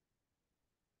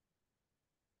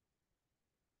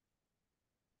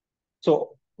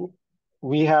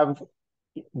we have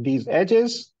these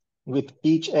edges. With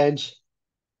each edge,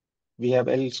 we have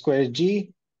L squared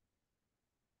G,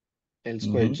 L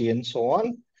squared G, and so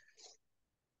on.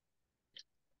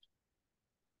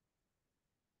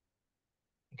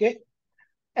 Okay,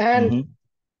 and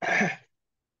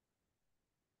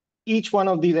each one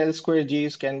of these L squared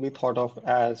Gs can be thought of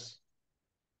as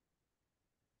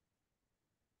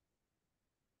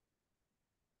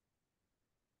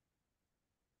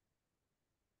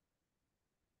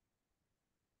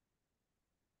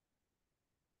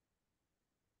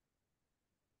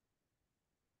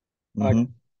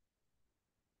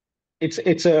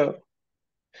it's a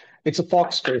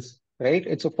Fock space, right?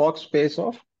 It's a Fock space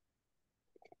of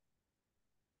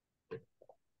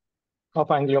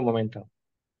angular momentum.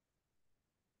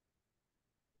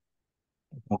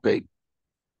 Okay.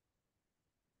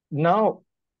 Now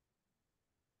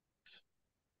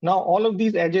all of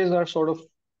these edges are sort of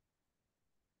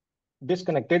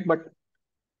disconnected, but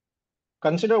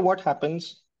consider what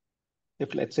happens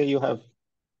if, let's say, you have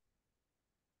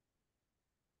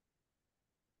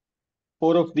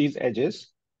 4 of these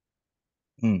edges.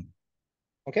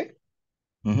 Okay.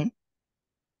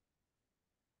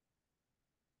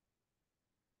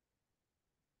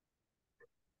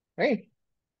 Right.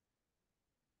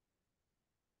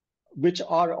 Which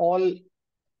are all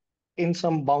in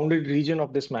some bounded region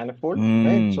of this manifold,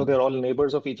 right? So they're all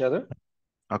neighbors of each other.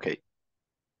 Okay.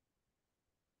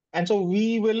 And so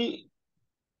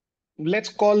let's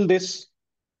call this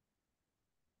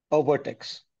a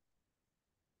vertex.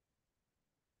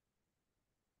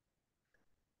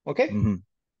 Okay.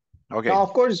 Okay. Now,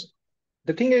 of course,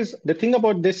 the thing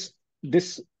about this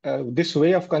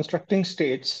way of constructing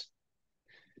states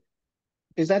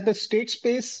is that the state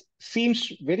space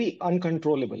seems very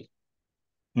uncontrollable.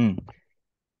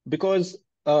 Because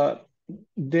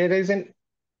there is an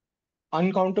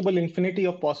uncountable infinity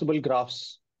of possible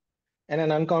graphs and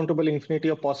an uncountable infinity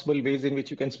of possible ways in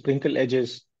which you can sprinkle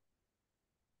edges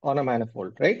on a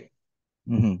manifold, right?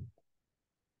 Mm-hmm.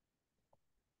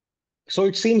 So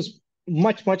it seems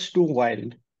much, much too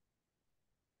wild.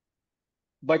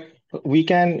 But we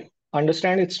can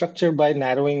understand its structure by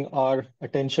narrowing our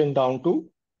attention down to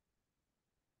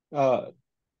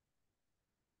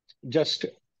just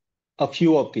a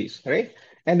few of these, right?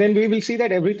 And then we will see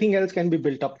that everything else can be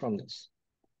built up from this.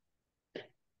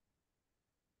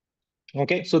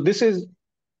 Okay, so this is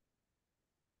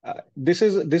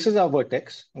our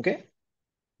vertex. Okay,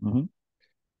 Mm-hmm.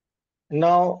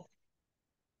 now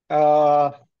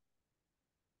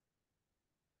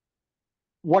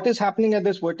what is happening at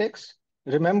this vertex?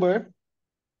 Remember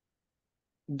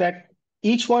that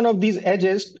each one of these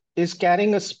edges is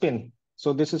carrying a spin.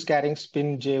 So this is carrying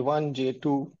spin J1,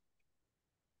 J2,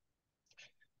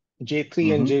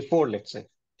 J3, and Mm-hmm. J4, let's say.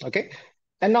 Okay,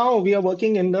 and now we are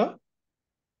working in the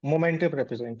momentum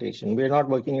representation. We are not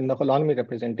working in the holonomy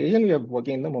representation. We are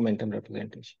working in the momentum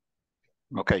representation.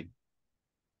 Okay.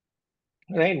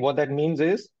 Right. What that means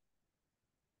is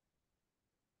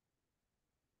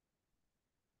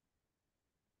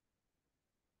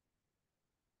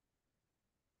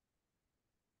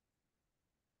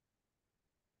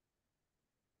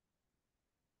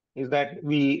that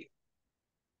we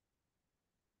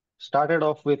started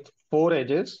off with 4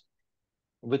 edges,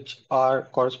 which are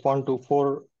correspond to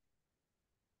 4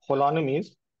 holonomies,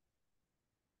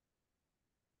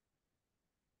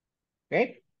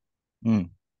 right? Mm.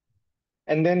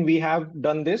 And then we have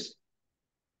done this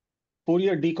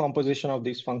Fourier decomposition of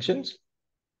these functions,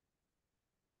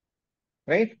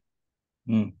 right?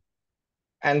 Mm.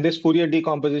 And this Fourier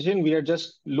decomposition, we are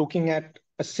just looking at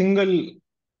a single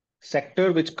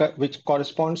sector which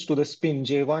corresponds to the spin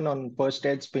J1 on first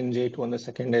edge, spin J2 on the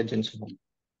second edge, and so on.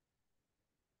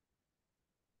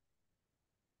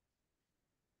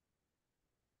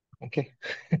 Okay.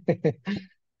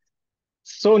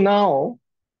 So now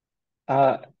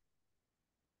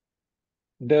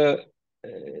the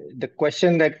the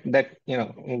question that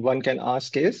one can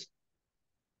ask is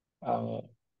uh,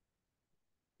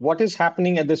 what is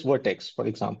happening at this vertex, for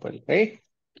example, right?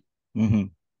 Mm-hmm.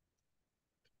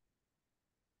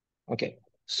 Okay.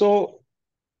 So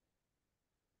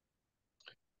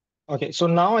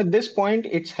now at this point,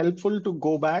 it's helpful to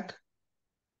go back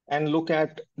and look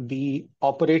at the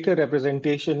operator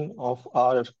representation of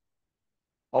our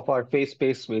phase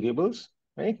space variables,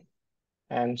 right?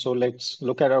 And so let's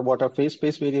look at what our phase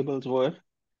space variables were.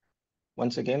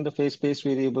 Once again, the phase space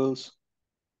variables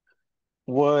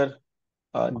were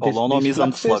these Holonomies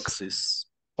and fluxes, fluxes.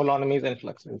 holonomies, and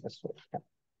fluxes. That's what. Yeah.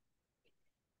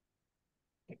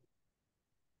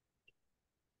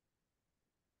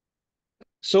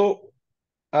 So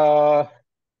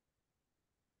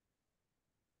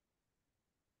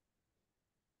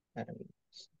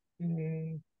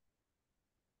and,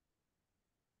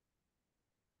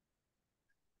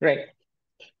 right.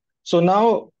 So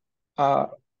now, uh,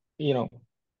 you know,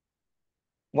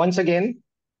 once again,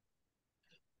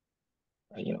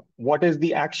 what is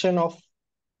the action of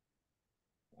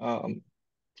um,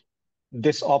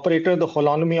 this operator, the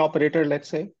holonomy operator, let's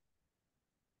say,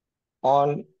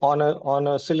 on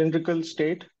a cylindrical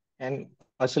state, and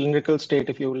a cylindrical state,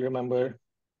 if you will remember,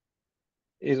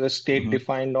 is a state Mm-hmm.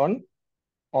 defined on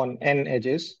n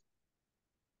edges,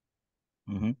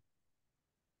 Mm-hmm.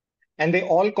 and they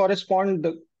all correspond.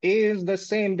 The A is the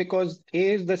same because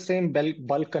A is the same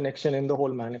bulk connection in the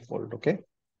whole manifold. Okay.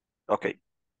 Okay.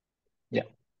 Yeah.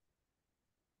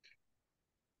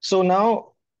 So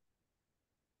now,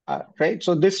 right.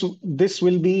 So this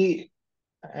will be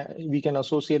we can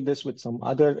associate this with some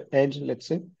other edge. Let's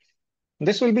say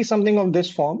this will be something of this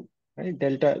form, right?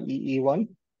 Delta EE1.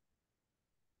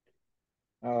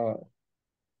 Uh,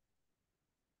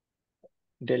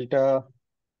 delta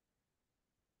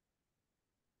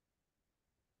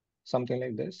something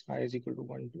like this, I is equal to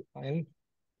 1 to n,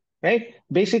 right?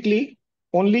 Basically,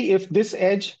 only if this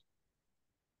edge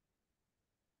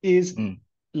is Mm.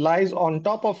 lies on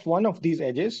top of one of these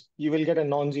edges, you will get a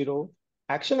non-zero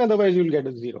action. Otherwise, you'll get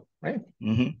a 0, right?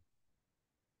 Mm-hmm.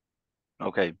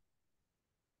 Okay.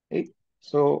 Okay.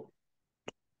 So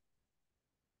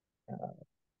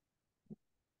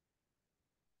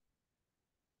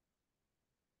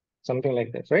something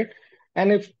like this, right?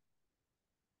 And if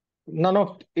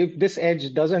this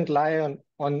edge doesn't lie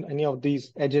on any of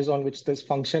these edges on which this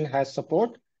function has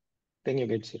support, then you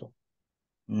get 0.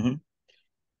 Mm-hmm.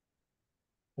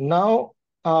 Now,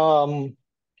 so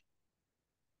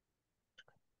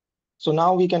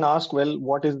now we can ask, well,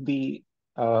 what is the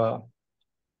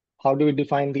how do we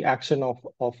define the action of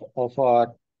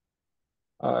our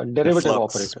derivative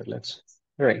flux. operator?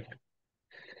 Right.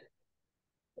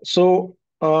 So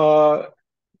rather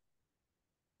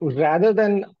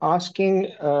than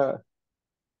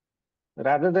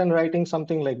writing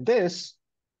something like this,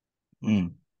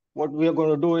 what we are going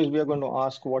to do is we are going to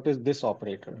ask, what is this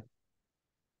operator?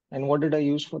 And what did I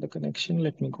use for the connection?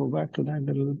 Let me go back to that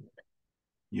a little.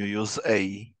 You use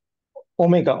a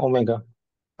Omega.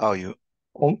 Oh, you're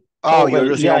Well,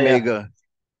 using yeah, omega.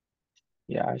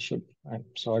 Yeah, I should. I'm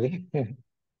sorry.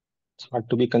 It's hard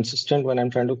to be consistent when I'm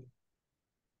trying to.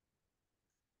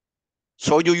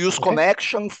 So you use Okay.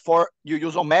 you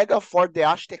use omega for the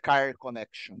Ashtekar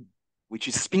connection, which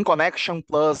is spin connection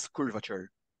plus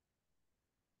curvature.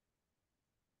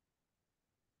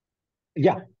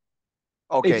 Yeah. It's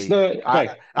Okay. the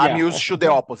right. I'm Yeah. used to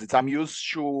the opposites. I'm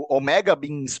used to omega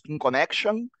being spin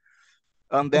connection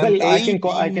and then Well, A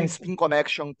being spin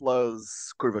connection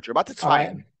plus curvature. But it's I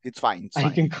fine. It's fine. It's I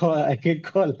fine. I can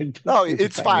call it the No, spin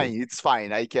it's family. fine. It's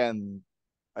fine. I can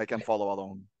follow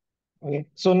along. Okay.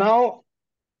 So now,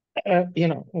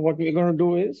 what we're going to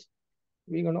do is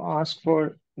we're going to ask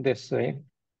for this, right?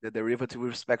 The derivative with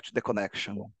respect to the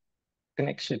connection.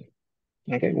 Connection.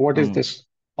 Okay. What is this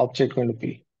object going to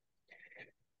be?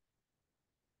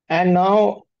 And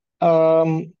now,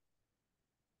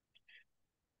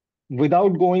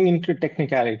 without going into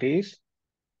technicalities,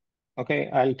 okay,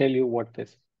 I'll tell you what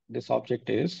this object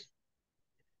is.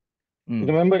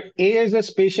 Remember, A is a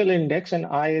spatial index and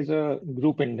I is a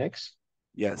group index.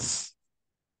 Yes.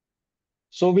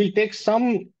 So we'll take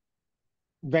some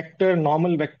vector,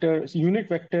 normal vector, unit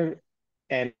vector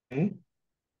n,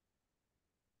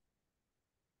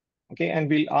 okay, and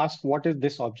we'll ask what is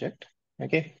this object,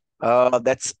 okay?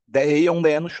 That's the A on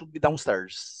the N should be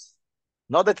downstairs.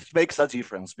 Not that it makes a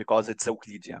difference because it's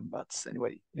Euclidean, but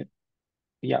anyway.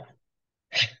 Yeah.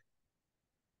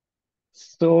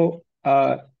 So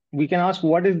we can ask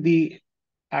what is the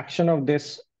action of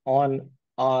this on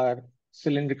our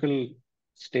cylindrical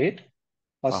state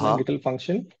or cylindrical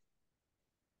function.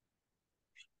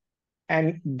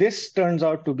 And this turns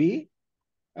out to be,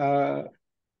 let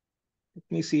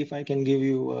me see if I can give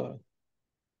you,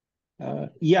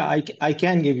 yeah, I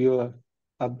can give you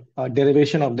a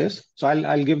derivation of this. So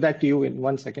I'll give that to you in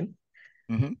 1 second.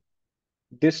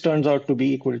 This turns out to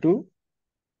be equal to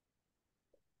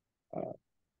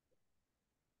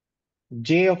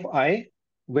J of I,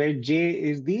 where J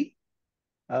is the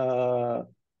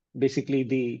basically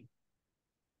the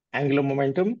angular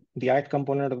momentum, the ith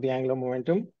component of the angular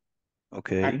momentum,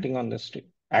 acting on the state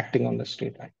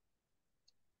line.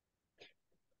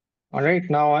 All right,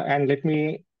 now, and let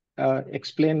me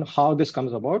explain how this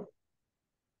comes about.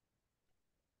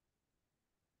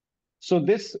 So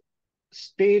this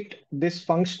state, this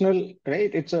functional,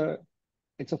 right? It's a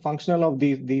functional of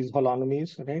these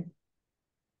holonomies, right?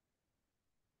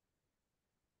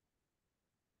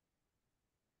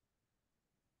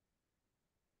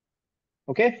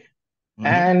 Okay.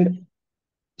 And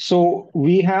so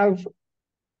we have,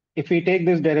 if we take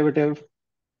this derivative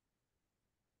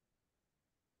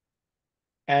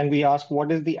and we ask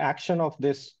what is the action of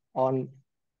this on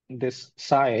this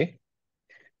psi,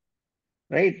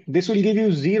 right? This will give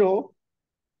you 0.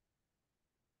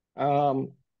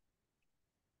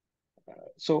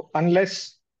 So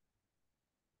unless,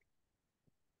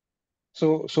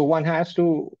 so one has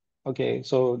to, okay,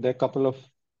 so there are a couple of,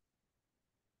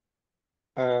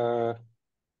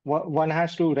 one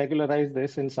has to regularize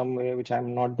this in some way, which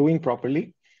I'm not doing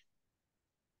properly.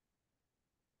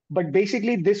 But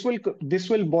basically, this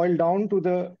will boil down to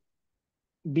the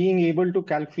being able to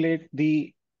calculate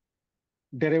the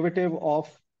derivative of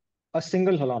a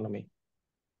single holonomy.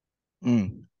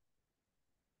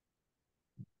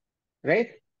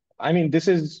 Right? I mean, this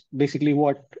is basically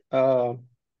what do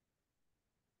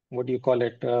you call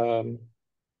it?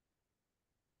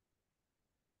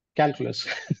 Calculus.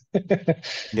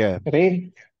 Yeah.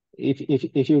 Right?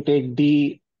 If you take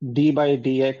d by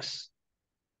dx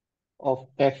of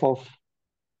f of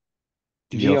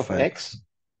g of x,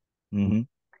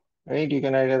 right? You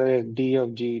can write it as d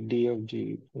of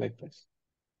g like this.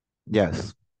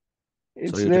 Yes.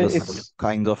 It's so you just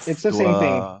kind of it's the same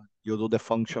thing. You do the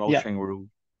functional chain rule.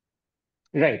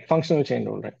 Right, functional chain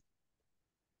rule, right?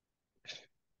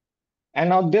 And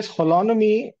now this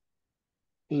holonomy,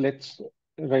 let's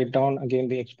write down again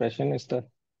the expression, is the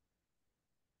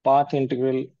path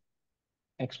integral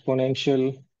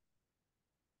exponential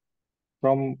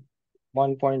from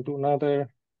one point to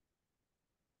another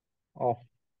of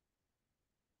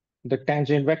the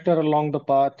tangent vector along the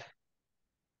path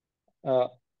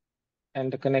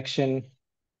and the connection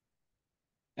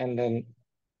and then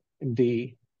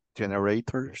the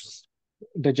generators,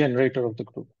 the generator of the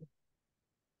group.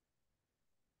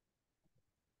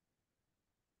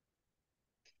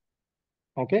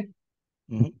 Okay.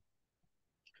 Mm-hmm.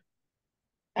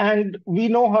 And we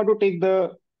know how to take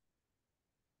the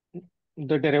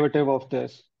derivative of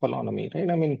this polynomial, right?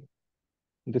 I mean,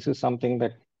 this is something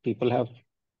that people have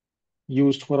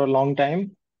used for a long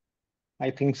time. I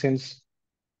think since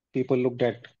people looked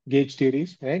at gauge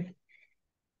theories, right?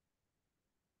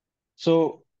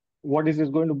 So what is this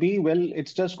going to be? Well,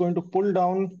 it's just going to pull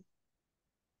down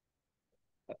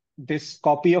this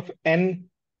copy of n.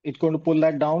 It's going to pull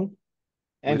that down,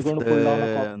 and it's with going to pull down a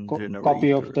the copy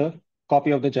generator.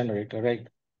 of the generator, right?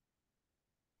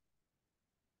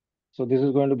 So this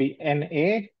is going to be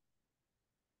NA,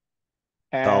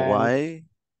 Tau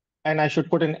and I. I should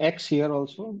put an X here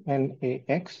also,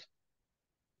 NAX,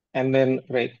 and then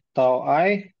right tau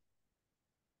I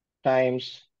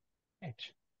times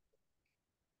H.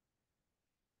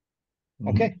 Mm-hmm.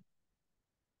 Okay,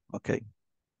 Okay.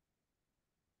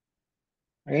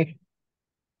 right?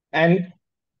 And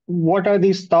what are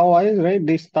these tau i's, right?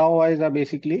 These tau i's are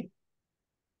basically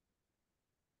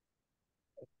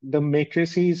the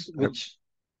matrices which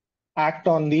act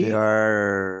on They the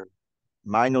are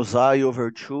minus I over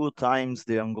 2 times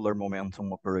the angular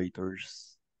momentum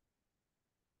operators.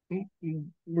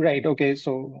 right. Okay,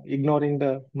 so ignoring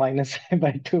the minus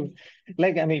by 2,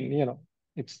 like, I mean,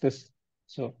 it's this.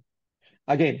 So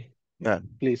again, Yeah.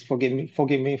 please forgive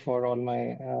me for all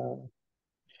my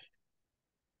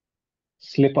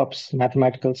slip ups,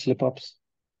 mathematical slip ups.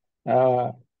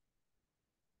 Right.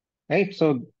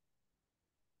 So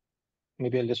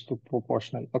maybe I'll just put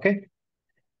proportional. Okay.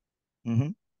 Mm-hmm.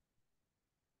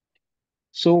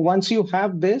 So once you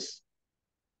have this,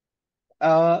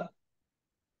 uh,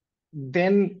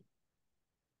 then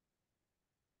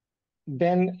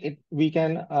we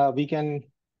can uh,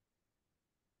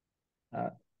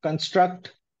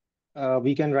 construct.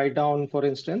 We can write down, for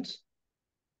instance,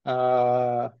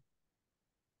 uh,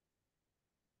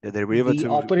 The the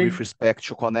derivative with operate respect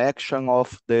to connection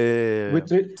of the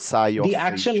with psi of the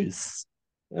action. H's.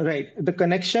 Right. The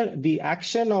connection, the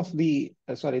action of the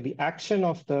the action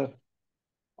of the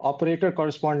operator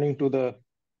corresponding to the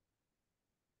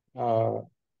uh,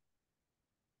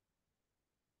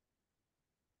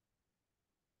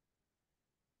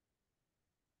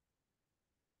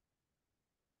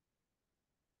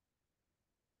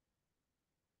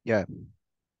 Yeah.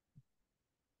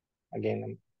 again,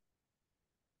 I'm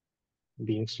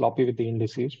being sloppy with the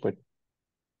indices, but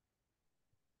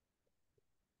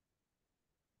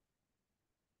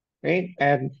right.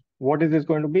 And what is this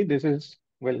going to be? This is,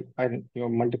 well, I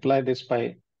multiply this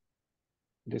by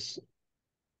this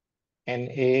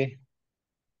NA.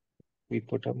 We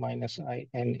put a minus I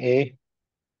NA,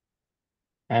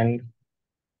 and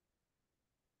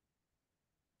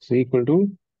it's equal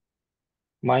to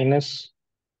minus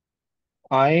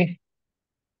I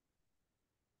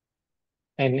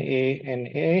NA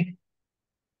NA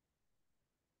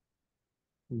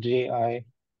JI.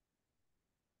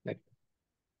 Like,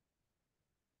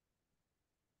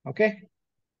 okay.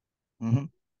 Mm-hmm.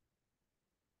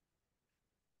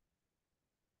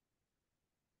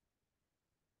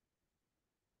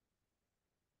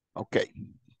 Okay.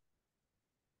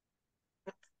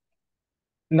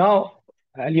 Now,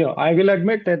 I will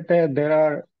admit that there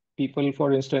are people,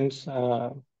 for instance,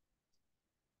 in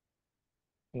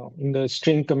the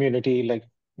string community, like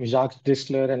Jacques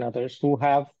Distler and others, who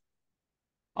have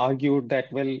argued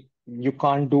that, well, you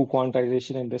can't do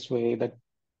quantization in this way, that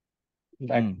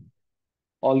Mm.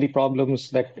 all the problems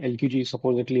that LQG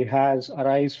supposedly has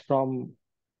arise from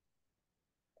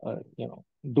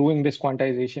doing this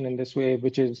quantization in this way,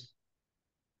 which is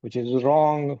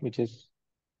wrong, which is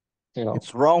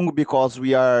It's wrong because we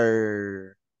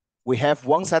have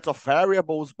one set of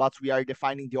variables, but we are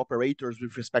defining the operators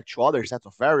with respect to other set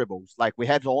of variables. Like we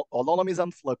have autonomies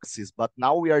and fluxes, but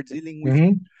now we are dealing with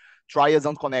Mhm. triads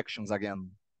and connections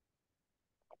again.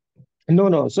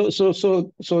 No. So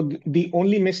the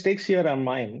only mistakes here are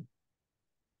mine,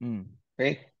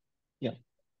 right? Yeah.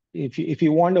 If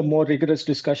you want a more rigorous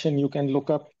discussion, you can look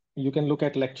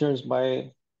at lectures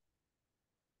by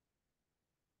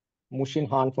Mushin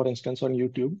Han, for instance, on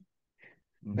YouTube,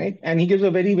 Mm-hmm. right? And he gives a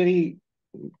very, very,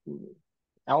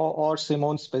 or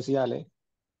Simone Speziale,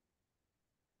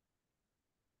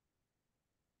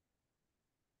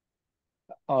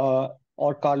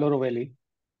 or Carlo Rovelli,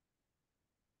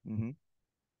 Mm-hmm.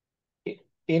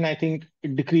 in, I think,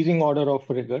 decreasing order of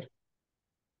rigor.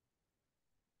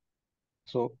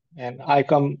 So, and I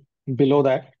come below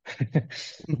that.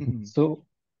 So,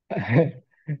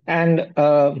 And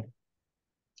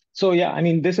so, yeah, I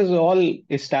mean, this is all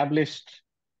established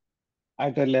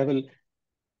at a level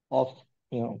of,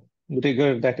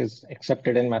 rigor that is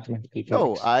accepted in mathematical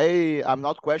No, physics. I'm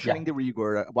not Yeah. questioning the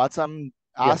rigor. What I'm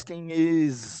Yeah. asking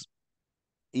is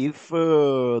if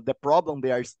the problem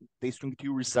the string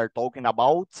theorists are talking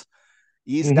about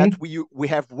is that Hmm. we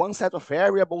have one set of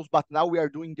variables, but now we are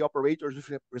doing the operators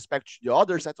with respect to the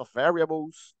other set of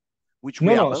variables, which we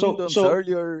No, no. So, abandoned so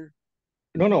earlier.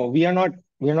 no, we are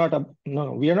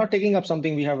not taking up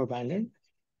something we have abandoned.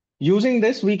 Using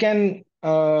this, we can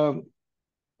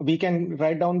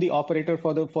write down the operator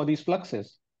for these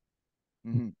fluxes,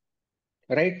 Mm-hmm.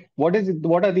 right? What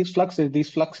are these fluxes?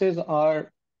 These fluxes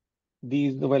are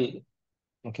these, well,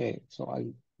 okay,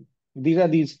 so these are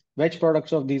these wedge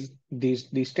products of these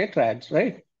tetrads,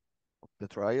 right? The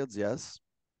triads, yes.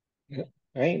 Yeah.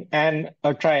 Right? And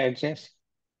triads, yes.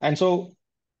 And so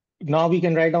now we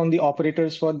can write down the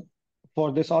operators for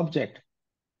this object,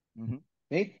 Mm-hmm.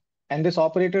 right? And this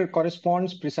operator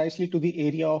corresponds precisely to the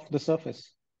area of the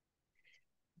surface,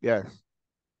 Yes.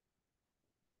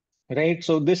 right?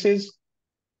 So this is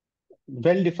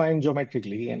well defined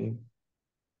geometrically, and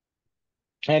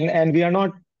we are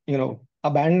not,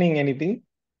 abandoning anything.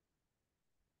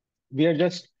 We are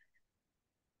just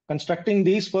constructing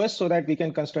these first so that we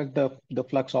can construct the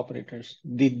flux operators.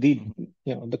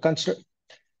 Mm-hmm.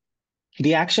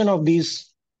 The action of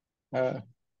these uh,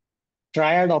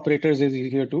 triad operators is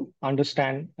easier to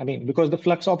understand. I mean, because the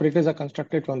flux operators are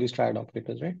constructed from these triad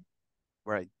operators, right?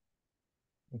 Right.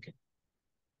 Okay.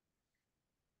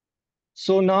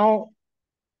 So now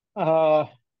uh,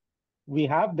 we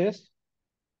have this,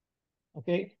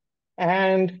 okay,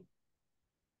 and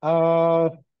uh,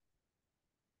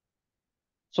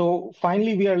 so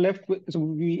finally we are left with.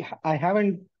 I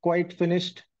haven't quite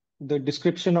finished the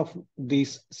description of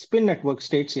these spin network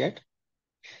states yet,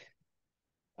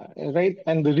 right?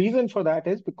 And the reason for that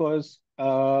is because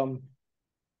uh,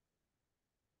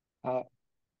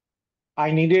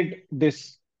 I needed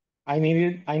this. I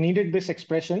needed this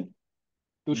expression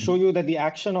to show Mm-hmm. you that the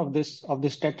action of this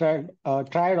tetrad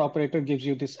triad operator gives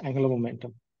you this angular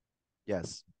momentum.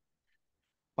 Yes.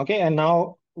 Okay, and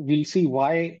now we'll see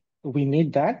why we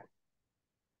need that.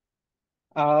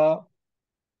 Uh,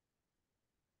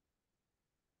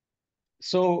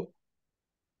 so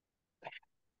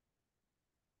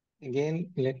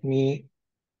again, let me,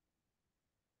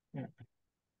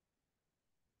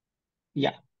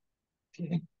 yeah,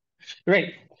 okay.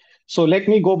 Right. So let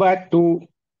me go back to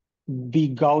the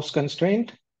Gauss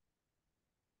constraint.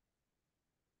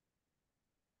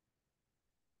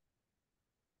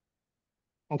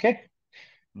 Okay.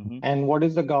 Mm-hmm. And what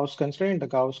is the Gauss constraint? The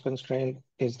Gauss constraint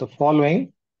is the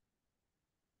following.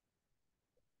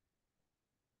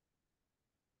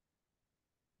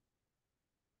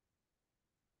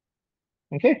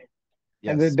 Okay.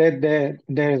 And Yes.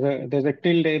 there's a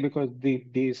tilde because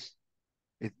these,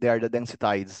 They are the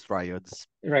densitized triads.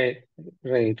 right,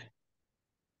 right.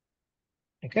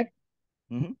 Okay.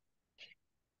 Mm-hmm.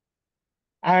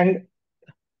 And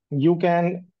you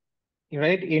can,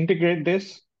 right, integrate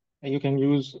this. You can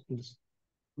use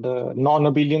the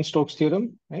non-abelian Stokes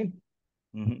theorem, right?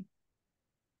 Mm-hmm.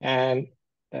 And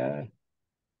uh,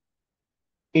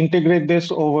 integrate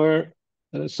this over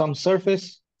some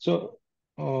surface. So,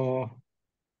 no,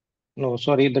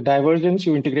 sorry, the divergence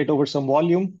you integrate over some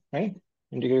volume, right?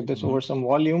 Integrate this Mm-hmm. over some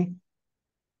volume,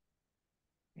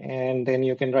 and then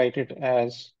you can write it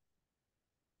as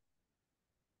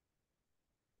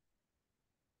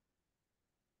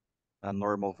A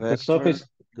normal the vector, surface,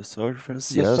 the surface,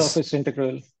 the yes. surface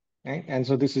integral, right? And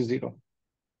so this is zero.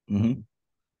 Mm-hmm.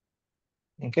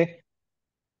 Okay.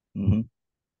 Mm-hmm.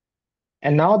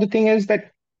 And now the thing is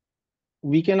that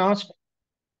we can ask,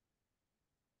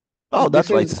 Oh, this that's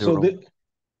why it's is so zero. the,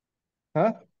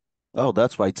 huh? Oh,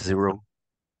 that's why it's zero.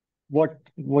 What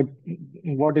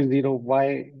is zero?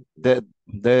 Why?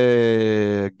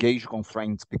 The gauge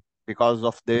constraints because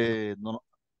of the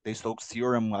Stokes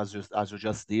theorem as you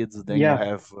just did.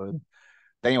 Yeah,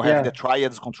 Then you have the yeah,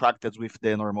 triads contracted with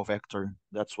the normal vector.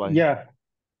 That's why. yeah,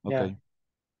 yeah, Okay.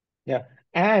 yeah.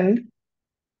 And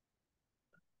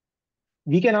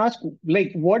we can ask,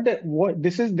 like, what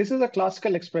this is a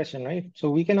classical expression, right? So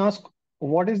we can ask,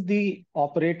 what is the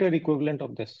operator equivalent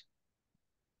of this,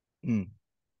 Mm.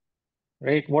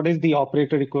 right? What is the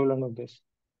operator equivalent of this?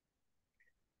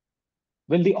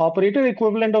 Well, the operator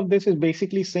equivalent of this is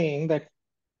basically saying that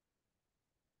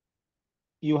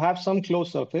you have some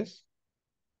closed surface,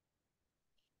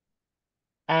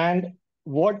 and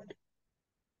what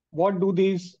what do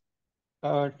these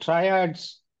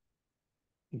triads,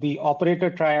 the operator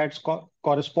triads,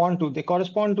 correspond to? They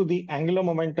correspond to the angular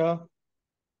momenta,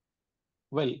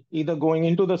 well, either going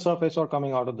into the surface or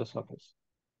coming out of the surface.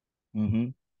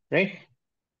 Right?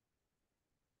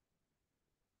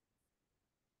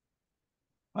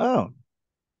 Oh,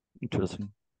 interesting.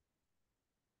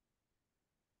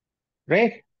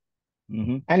 Right?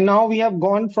 And now we have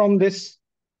gone from this,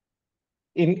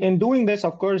 in doing this,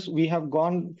 of course, we have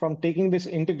gone from taking this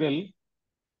integral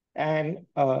and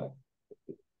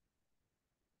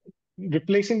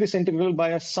replacing this integral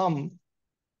by a sum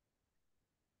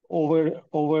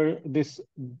over this.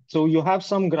 So you have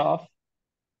some graph,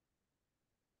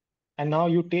 and now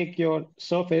you take your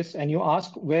surface and you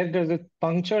ask, where does it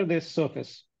puncture this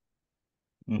surface?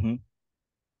 And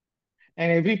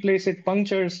every place it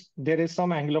punctures, there is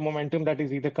some angular momentum that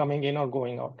is either coming in or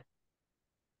going out.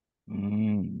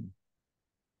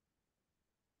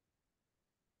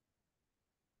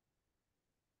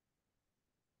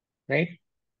 Right?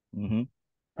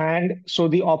 And so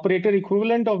the operator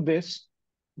equivalent of this,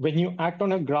 when you act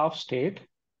on a graph state,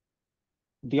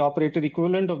 the operator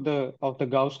equivalent of the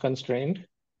Gauss constraint.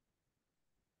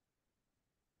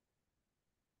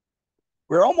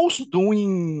 We're almost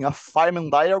doing a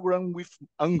Feynman diagram with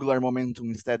angular momentum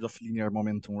instead of linear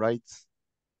momentum, right?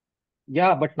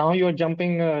 Yeah, but now you're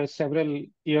jumping several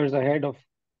years ahead of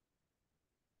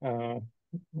where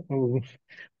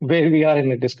we are in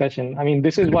the discussion. I mean,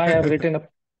 this is why I've written a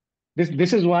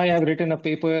this is why I've written a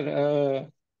paper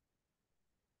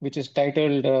which is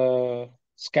titled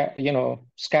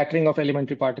scattering of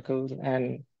elementary particles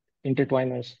and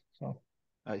intertwiners. So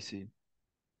I see.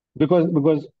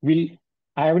 Because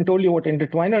I haven't told you what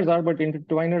intertwiners are, but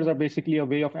intertwiners are basically a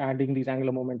way of adding these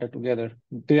angular momenta together.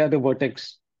 They are the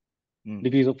vertex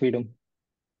degrees of freedom.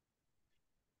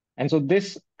 And so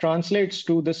this translates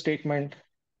to the statement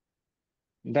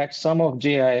that sum of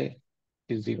Ji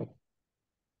is 0.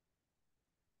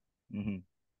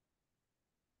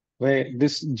 Where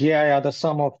this Ji are the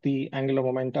sum of the angular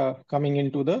momenta coming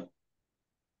into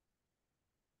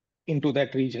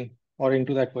that region or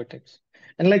into that vertex.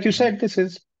 And like you said, this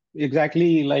is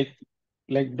exactly like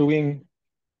doing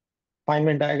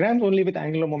Feynman diagrams, only with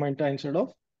angular momenta instead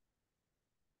of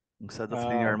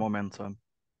linear momentum.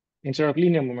 Instead of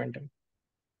linear momentum.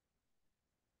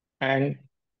 And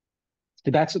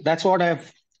that's what I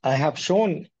have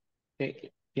shown,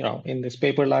 in this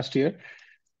paper last year,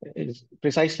 is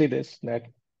precisely this, that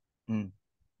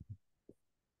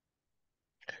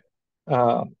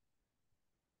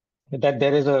that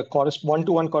there is a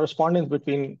one-to-one correspondence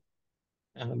between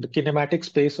the kinematic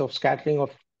space of scattering of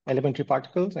elementary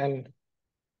particles and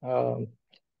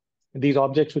these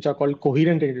objects which are called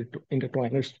coherent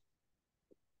intertwiners.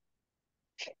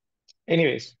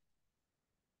 Anyways,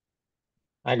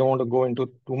 I don't want to go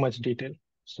into too much detail.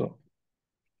 So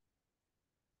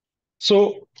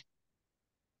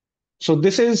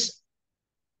this is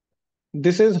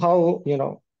how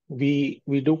we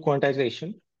do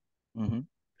quantization.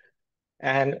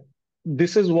 And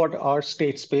this is what our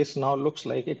state space now looks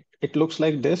like. It looks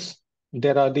like this.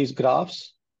 There are these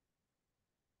graphs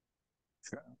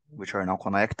which are now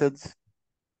connected,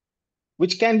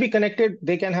 which can be connected.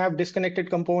 They can have disconnected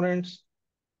components.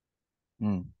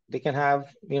 They can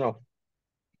have,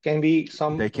 can be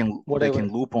some they can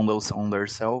loop on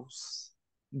themselves.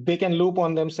 They can loop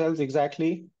on themselves,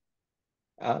 exactly.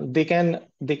 They can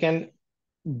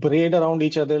braid around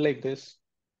each other like this.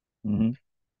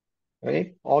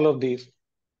 Right? All of these.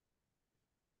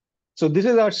 So this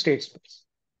is our state space.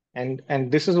 And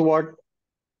this is what,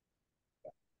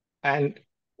 and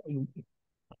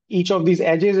each of these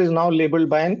edges is now labeled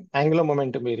by an angular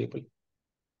momentum variable,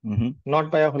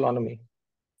 not by a holonomy.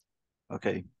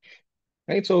 Okay.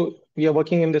 Right? So we are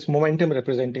working in this momentum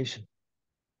representation.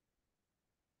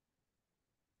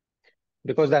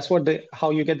 Because that's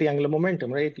how you get the angular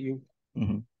momentum, right? You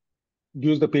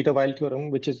use the Peter-Weyl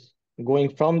theorem, which is going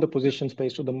from the position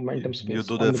space to the momentum space. You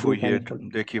do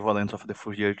the equivalent of the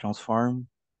Fourier transform.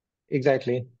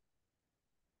 Exactly.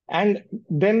 And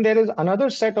then there is another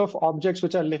set of objects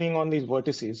which are living on these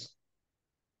vertices,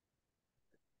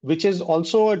 which is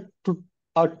also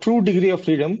a true degree of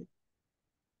freedom.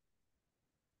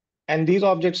 And these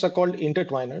objects are called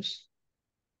intertwiners.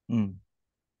 And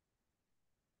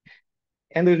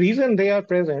the reason they are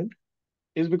present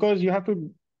is because you have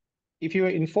to, if you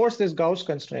enforce this Gauss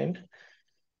constraint,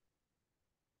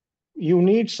 you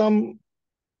need some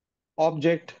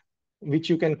object which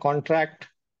you can contract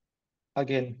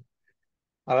again.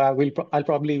 I'll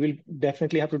probably will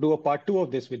definitely have to do a part 2 of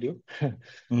this video.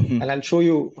 And I'll show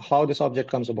you how this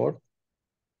object comes about.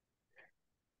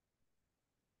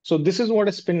 So this is what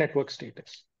a spin network state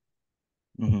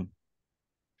is.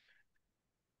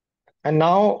 And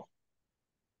now,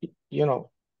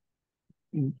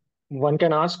 one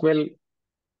can ask, well,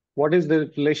 what is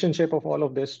the relationship of all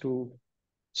of this to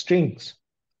strings,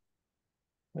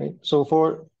 right? So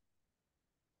for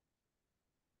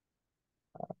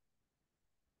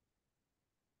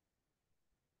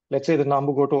let's say the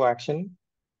Nambu-Goto action,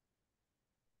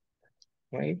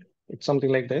 right? It's something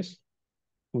like this,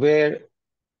 where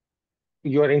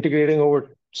you are integrating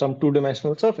over some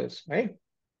two-dimensional surface, right?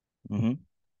 Mm-hmm.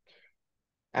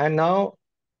 And now,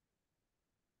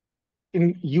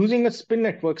 in using a spin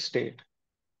network state,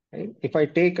 right? If I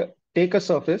take a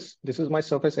surface, this is my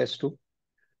surface S2,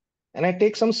 and I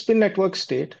take some spin network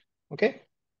state, okay?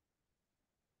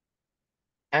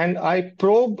 And I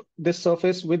probe this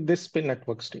surface with this spin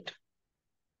network state,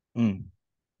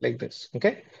 like this,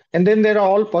 okay? And then there are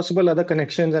all possible other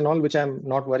connections and all, which I'm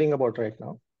not worrying about right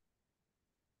now.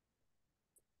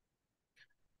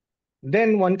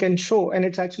 Then one can show, and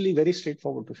it's actually very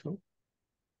straightforward to show,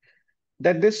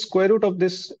 that this square root of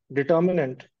this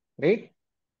determinant, right?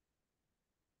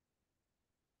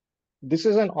 This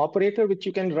is an operator which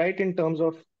you can write in terms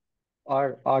of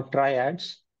our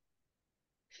triads.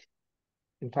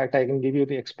 In fact, I can give you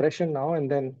the expression now, and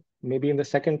then maybe in the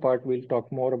second part, we'll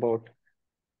talk more about.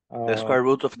 The square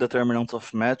root of determinant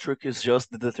of metric is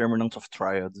just the determinant of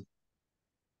triad.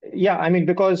 Yeah, I mean,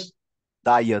 because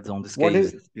Dyad on this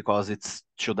case, because it's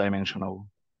two-dimensional.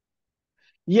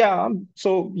 Yeah,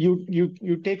 so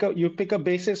you pick a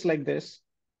basis like this,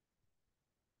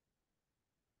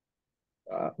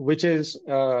 which is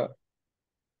there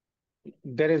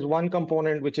is one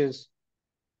component which is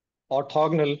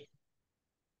orthogonal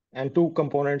and two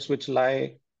components which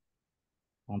lie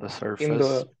on the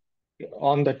surface.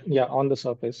 On the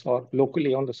surface or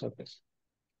locally on the surface.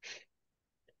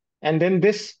 And then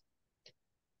this,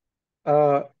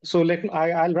 so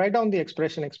I'll write down the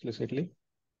expression explicitly.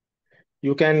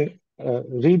 You can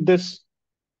read this,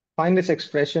 find this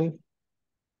expression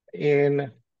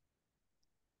in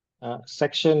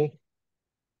section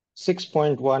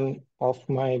 6.1 of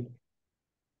my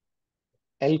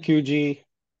LQG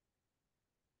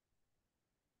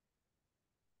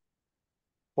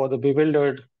for the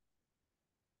bewildered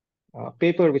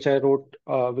paper, which I wrote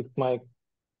with my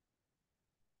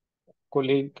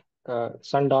colleague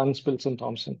Sundance Pilson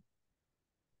Thompson.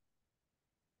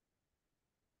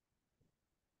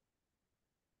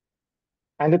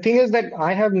 And the thing is that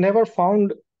I have never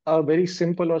found a very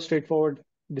simple or straightforward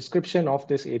description of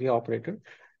this area operator,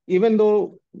 even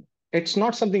though it's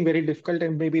not something very difficult,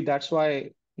 and maybe that's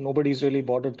why nobody's really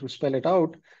bothered to spell it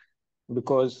out,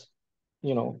 because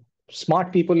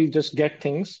smart people just get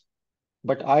things,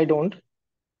 but I don't.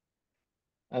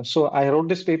 And so I wrote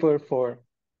this paper for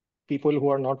people who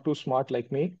are not too smart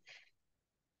like me.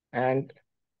 And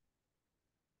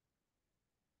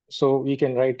so we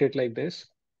can write it like this: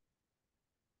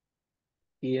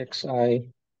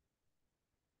 EXI,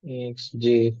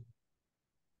 EXJ,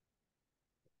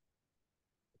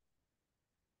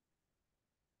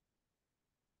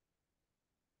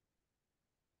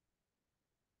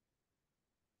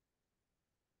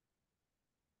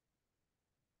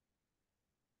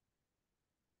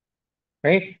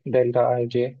 right? Delta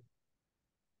IJ.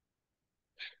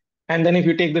 And then if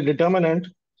you take the determinant,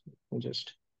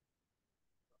 just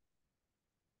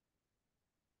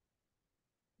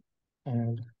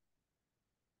and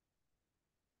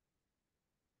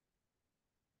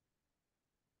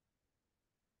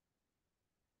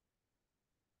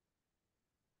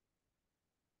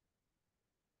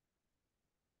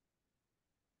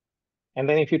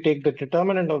then if you take the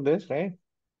determinant of this, right?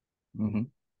 Mm-hmm.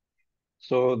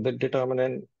 So the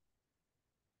determinant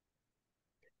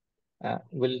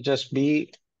will just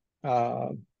be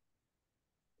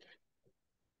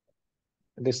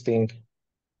this thing,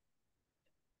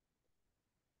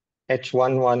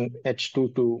 H11,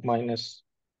 H22 minus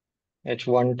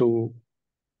H12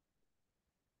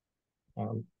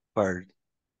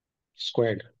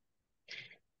 squared,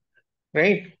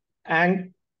 right?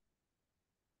 And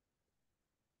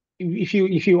if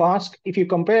you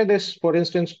compare this, for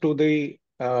instance, to the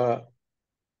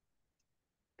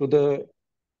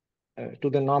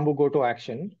Nambu-Goto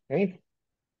action, right?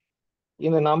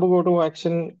 In the Nambu-Goto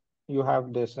action, you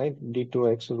have this, right?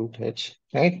 D2x root h,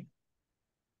 right?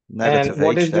 Negative and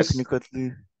what h is this?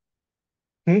 technically.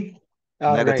 Right,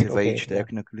 Negative okay, h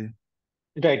technically.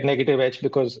 Right, negative h,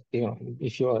 because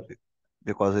if you are,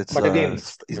 because it's but again,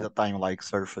 a time-like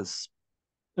surface.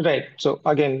 Right. So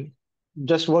again,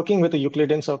 just working with a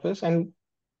Euclidean surface, and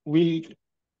we'll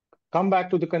come back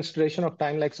to the consideration of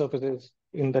time-like surfaces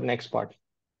in the next part.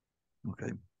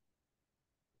 Okay.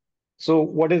 So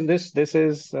what is this? This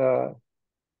is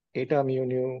eta mu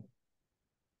nu.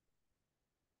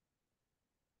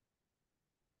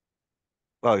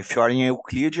 Well, if you are in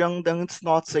Euclidean, then it's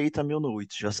not eta mu nu,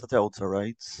 it's just a delta,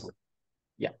 right?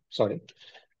 Yeah, sorry.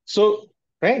 So,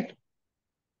 right?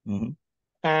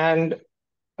 And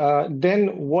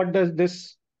then what does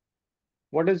this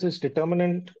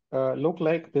determinant look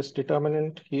like? This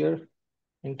determinant here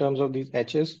in terms of these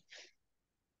h's?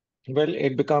 Well,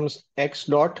 it becomes x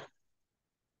dot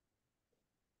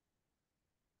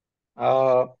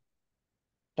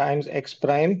times x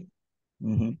prime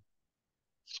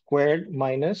squared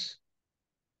minus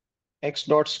x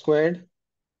dot squared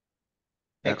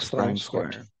x prime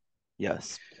squared.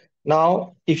 Yes.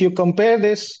 Now, if you compare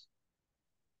this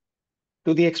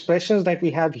to the expressions that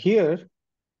we have here,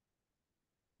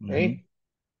 right?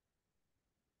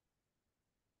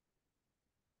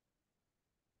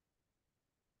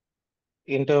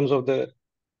 In terms of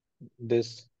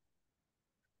this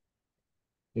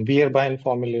vierbeins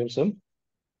formalism,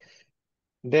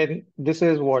 then this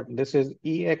is what? This is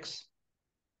ex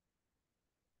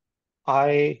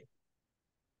I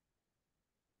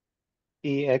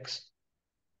ex,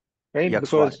 right? EXY.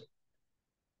 Because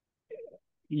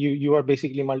you are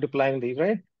basically multiplying these,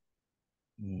 right?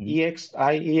 Ex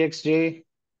I exj.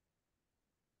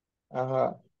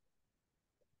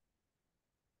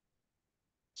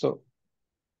 So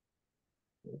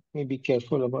let me be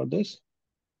careful about this.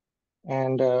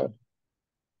 And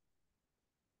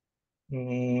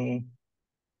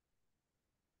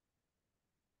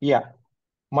yeah,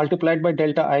 multiplied by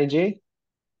delta ij,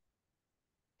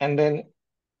 and then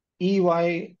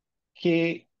ey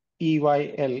k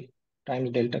eyl times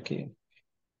delta k.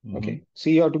 Okay, so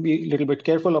you have to be a little bit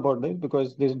careful about this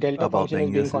because this delta function is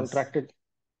being contracted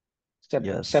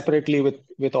separately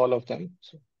with all of them.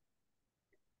 So,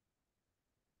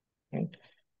 right.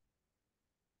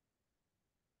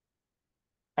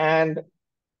 And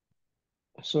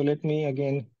so let me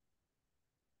again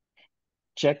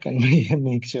check and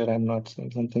make sure I'm not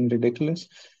saying something ridiculous.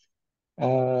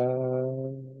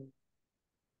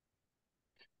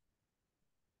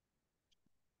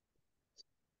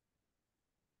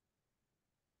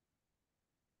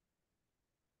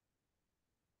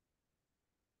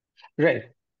 Right.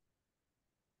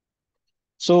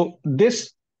 So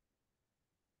this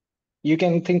you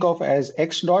can think of as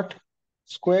x dot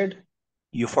squared.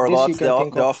 You forgot the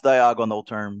off-diagonal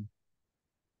term.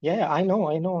 Yeah, I know.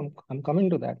 I'm coming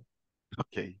to that.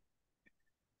 Okay.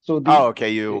 So the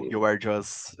okay, you are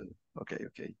just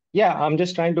okay. Yeah, I'm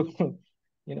just trying to,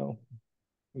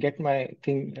 get my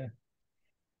thing.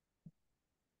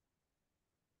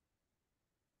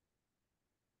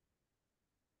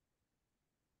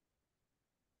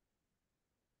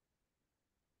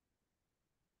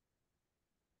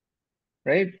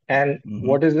 Right? And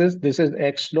what is this? This is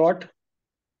x dot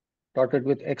dotted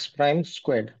with x prime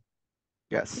squared.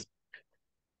 Yes.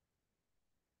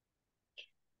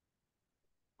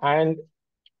 And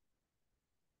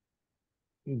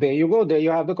there you go. There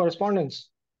you have the correspondence.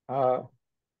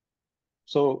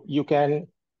 So you can,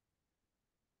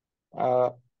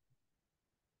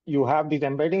 you have these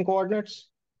embedding coordinates,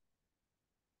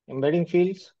 embedding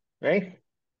fields, right?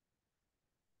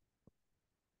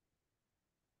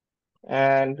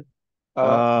 And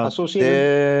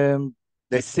associated.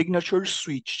 The signature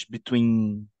switched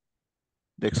between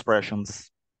the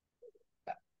expressions.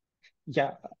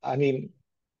 Yeah, I mean,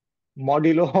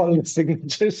 modulo all the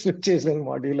signature switches and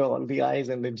modulo all the I's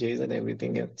and the J's and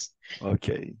everything else.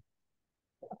 Okay.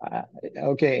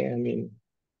 Okay, I mean,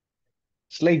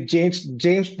 it's like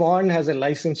James Bond has a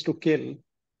license to kill.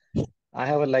 I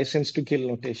have a license to kill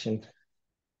notation.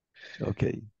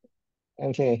 Okay.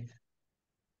 Okay.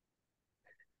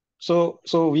 So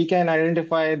we can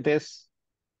identify this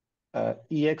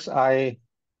EXI,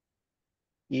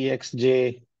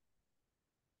 EXJ,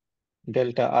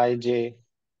 delta IJ,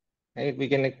 right? We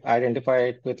can identify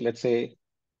it with, let's say,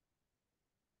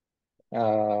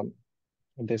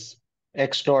 this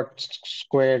x dot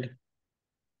squared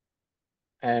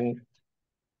and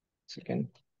second.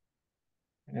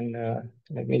 And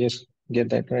let me just get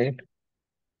that right.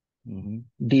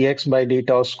 Dx by d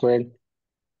tau squared.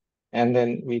 And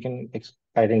then we can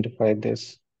identify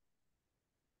this.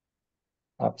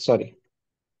 Sorry.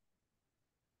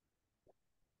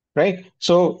 Right?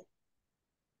 So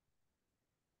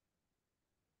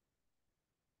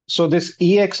this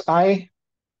EXI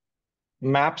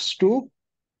maps to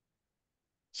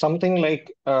something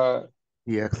like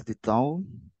EX d tau.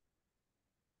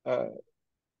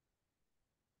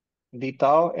 D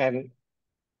tau, and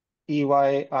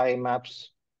EYI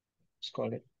maps, let's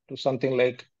call it, to something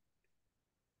like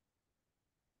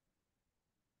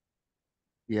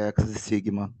X is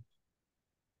sigma.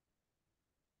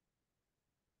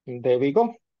 There we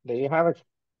go. There you have it.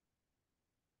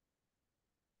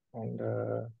 And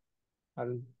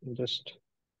I'll just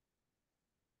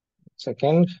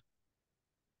second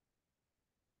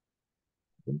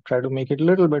try to make it a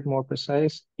little bit more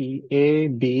precise.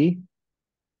 EAB,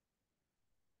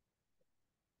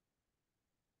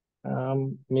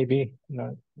 maybe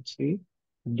no, let's see,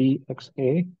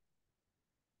 DXA,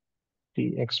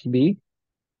 DXB.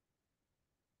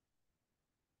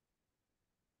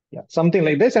 Yeah, something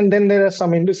like this. And then there are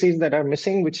some indices that are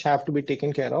missing, which have to be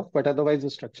taken care of, but otherwise the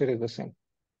structure is the same.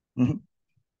 Mm-hmm.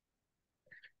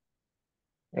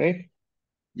 Right?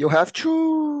 You have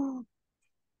to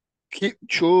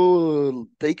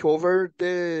take over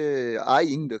the I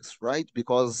index, right?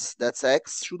 Because that's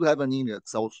X should have an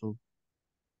index also.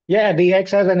 Yeah, the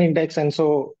X has an index, and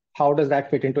so how does that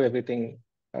fit into everything?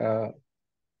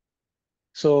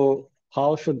 So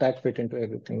how should that fit into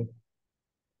everything?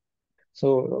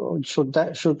 So should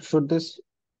this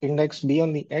index be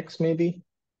on the X maybe?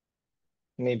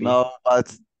 Maybe. No,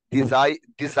 but this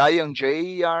I and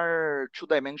J are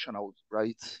two-dimensional,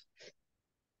 right?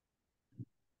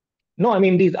 No, I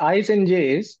mean these I's and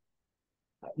J's,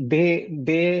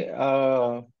 they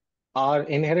are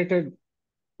inherited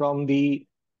from the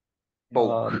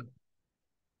Bulk. um,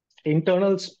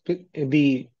 internal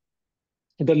the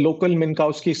local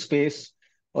Minkowski space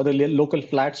or the local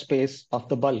flat space of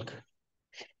the bulk.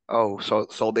 Oh,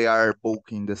 so they are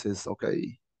bulk indices,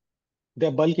 okay.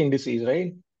 They're bulk indices,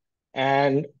 right?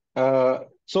 And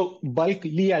so bulk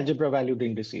Lie algebra valued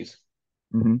indices.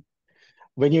 Mm-hmm.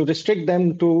 When you restrict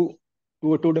them to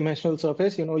a two-dimensional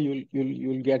surface,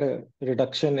 you'll get a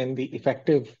reduction in the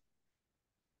effective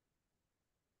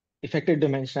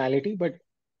dimensionality. But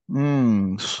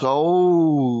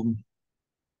So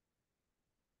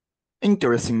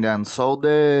interesting then. So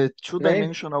the right,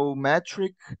 two-dimensional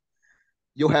metric,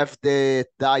 you have the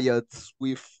dyads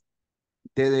with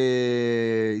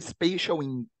the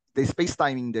the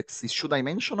space-time index is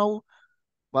two-dimensional,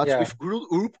 but yeah, with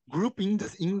group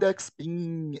index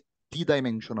being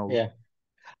d-dimensional. yeah.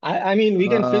 I mean, we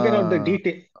can figure out the Uh,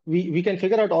 detail. We can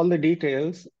figure out all the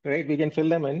details, right? We can fill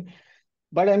them in.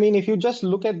 But I mean, if you just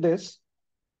look at this,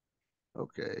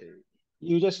 okay.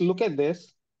 you just look at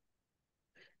this.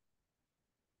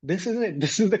 This is it.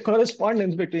 This is the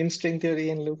correspondence between string theory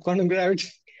and loop quantum gravity.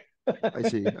 I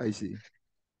see. I see.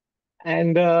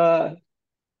 And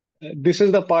this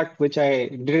is the part which I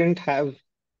didn't have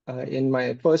in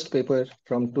my first paper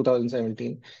from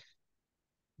 2017.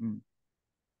 Mm,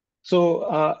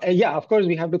 So yeah, of course,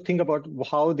 we have to think about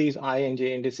how these I and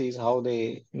J indices,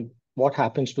 what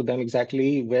happens to them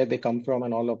exactly, where they come from,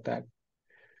 and all of that.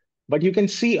 But you can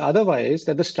see otherwise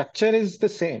that the structure is the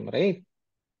same, right?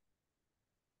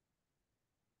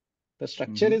 The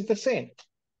structure mm-hmm, is the same.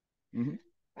 mm-hmm,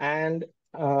 And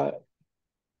uh,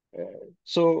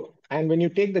 and when you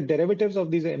take the derivatives of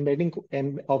these embedding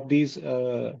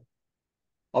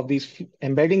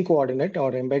coordinate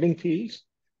or embedding fields,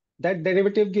 that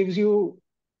derivative gives you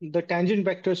the tangent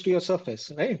vectors to your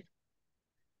surface, right?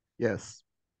 yes.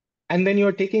 And then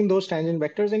you're taking those tangent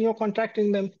vectors and you're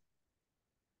contracting them to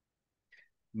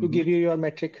Mm-hmm, give you your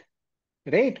metric,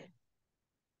 right?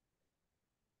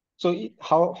 So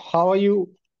how are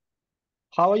you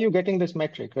getting this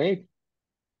metric, right?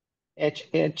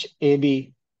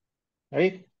 HHAB,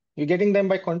 right? You're getting them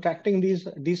by contracting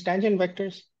these tangent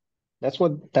vectors. That's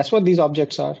what these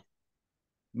objects are.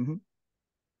 mm-hmm,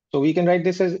 So we can write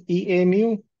this as EA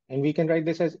mu, and we can write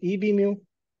this as EB mu,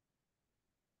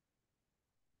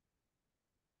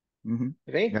 mm-hmm.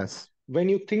 right? Yes. When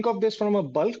you think of this from a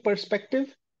bulk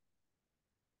perspective,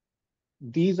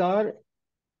 these are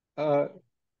uh,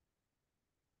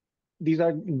 these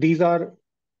are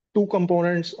two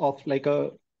components of like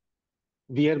a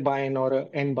vierbein or a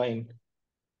n-bein,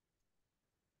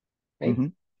 right? Mm-hmm,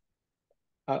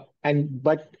 And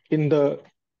but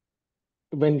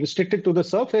when restricted to the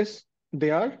surface,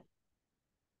 they are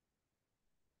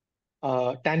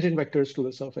tangent vectors to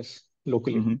the surface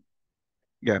locally, mm-hmm.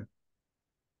 Yeah.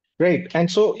 right? And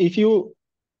so if you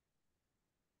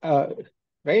uh,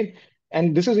 right,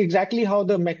 and this is exactly how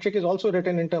the metric is also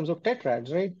written in terms of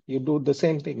tetrads, right? You do the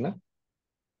same thing, no?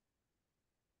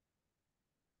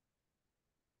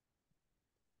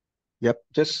 Yep.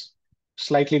 Just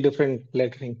slightly different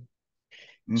lettering.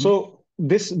 Mm-hmm. So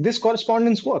this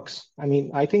correspondence works. I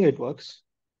mean, I think it works,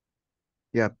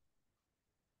 Yep.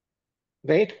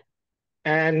 right?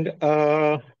 And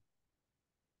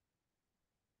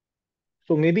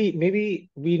so maybe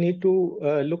we need to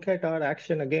look at our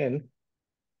action again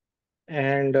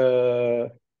and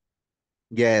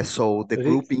Yeah, so the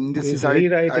group indices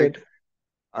rewrite it.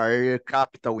 are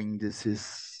capital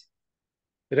indices.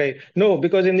 Right. No,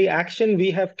 because in the action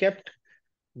we have kept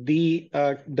the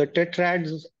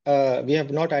tetrads. We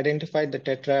have not identified the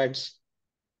tetrads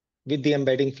with the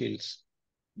embedding fields.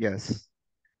 Yes.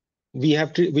 We are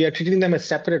treating them as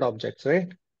separate objects,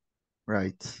 right?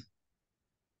 Right.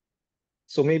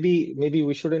 So maybe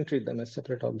we shouldn't treat them as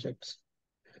separate objects.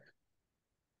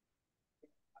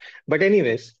 But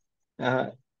anyways,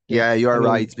 Yeah, you I are mean,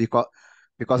 right,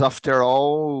 because after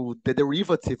all, the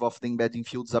derivative of the embedding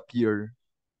fields appear.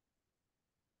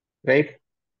 right.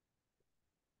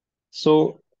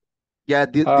 So Yeah,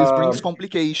 this brings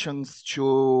complications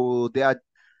to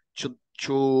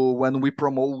when we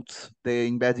promote the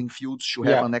embedding fields to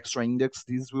have yeah, an extra index.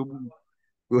 This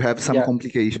will have some yeah,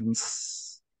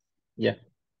 complications. yeah.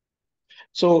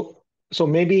 So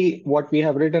maybe what we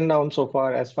have written down so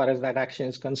far, as far as that action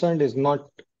is concerned, is not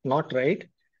right,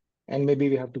 and maybe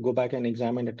we have to go back and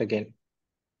examine it again.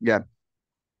 Yeah.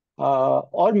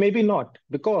 Or maybe not,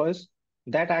 because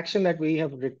that action that we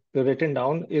have written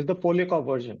down is the Polyakov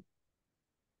version.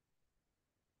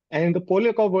 And in the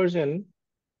Polyakov version,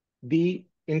 the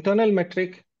internal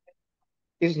metric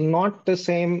is not the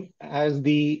same as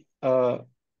the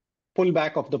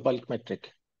pullback of the bulk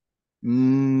metric.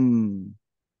 Mm.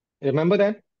 Remember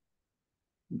that?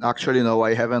 Actually, no,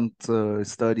 I haven't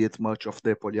studied much of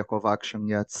the Polyakov action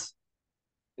yet.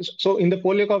 So in the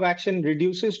Polyakov action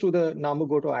reduces to the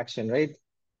Nambu-Goto action, right?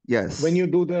 When Yes. you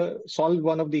do the solve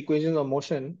one of the equations of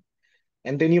motion,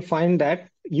 and then you find that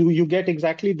you get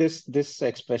exactly this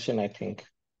expression, I think.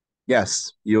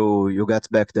 Yes, you get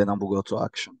back the Nambu-Goto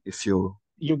action if you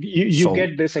You solve.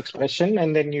 get this expression,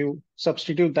 and then you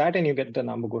substitute that, and you get the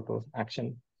Nambu-Goto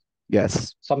action,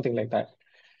 Yes. something like that.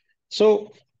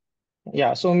 So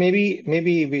yeah, so maybe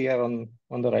we are on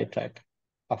the right track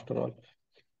after all.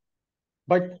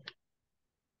 But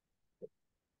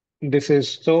this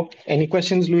is so. Any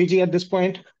questions, Luigi, at this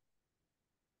point?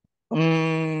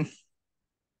 Mm,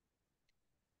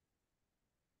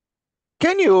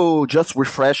 can you just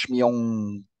refresh me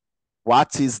on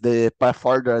what is the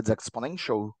path-ordered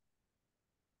exponential?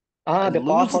 I The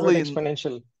path-ordered loosely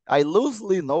exponential. I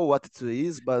loosely know what it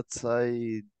is, but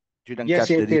I didn't Yes, catch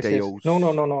yes, the yes, yes. details.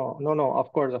 No.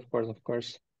 Of course, of course, of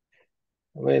course.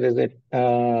 Where is it?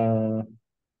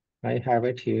 I have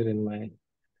it here in my.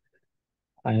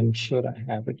 I am sure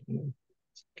I have it in my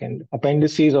second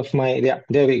appendices of my. Yeah,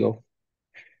 there we go.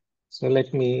 So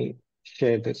let me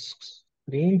share this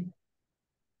screen.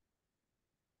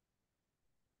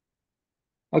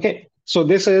 Okay, so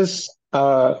this is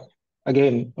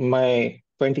again my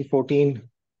 2014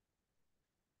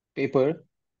 paper,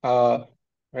 right?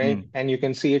 Mm, And you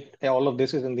can see it. All of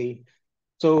this is in the.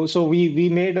 So we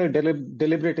made a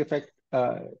deliberate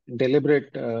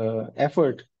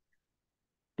effort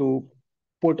to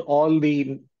put all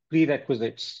the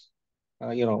prerequisites,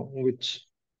 which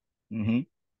hmm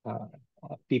uh,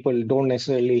 people don't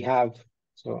necessarily have.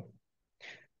 So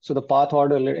the path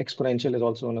ordered exponential is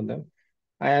also one of them.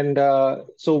 And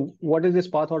so what is this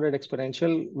path ordered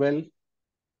exponential? Well,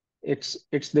 it's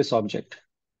this object.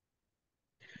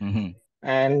 hmm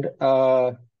And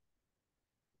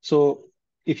so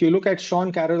if you look at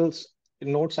Sean Carroll's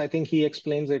notes, I think he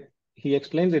explains it. He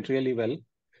explains it really well.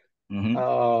 hmm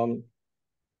Um,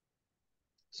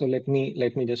 so let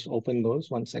me just open those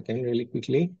one second really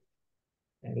quickly.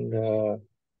 And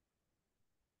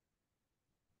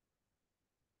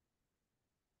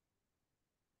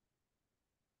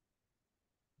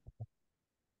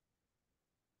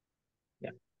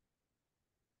yeah,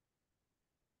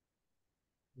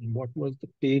 what was the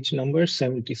page number?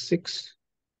 76.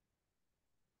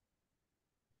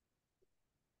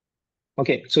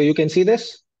 Okay, so you can see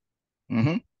this.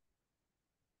 hmm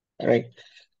All right.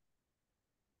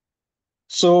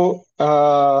 So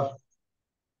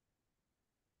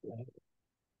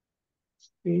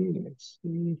let's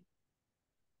see.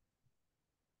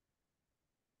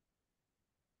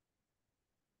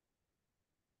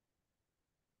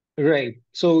 Right.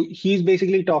 So he's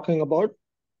basically talking about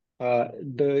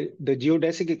the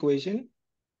geodesic equation.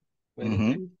 Where is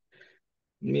hmm it?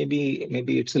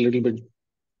 Maybe it's a little bit. I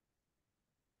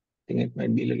think it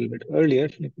might be a little bit earlier.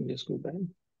 Let me just go back.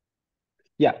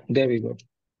 Yeah, there we go.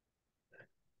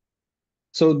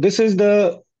 So this is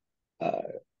the uh,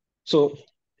 so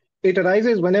it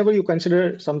arises whenever you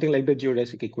consider something like the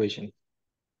geodesic equation,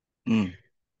 Mm,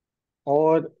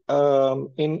 or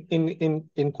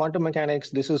in quantum mechanics,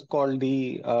 this is called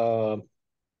the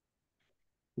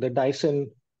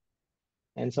Dyson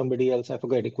and somebody else, I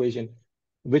forget, equation,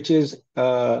 which is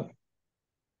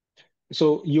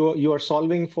So you are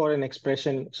solving for an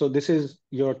expression. So this is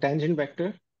your tangent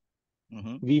vector,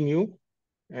 v mu,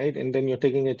 right? And then you're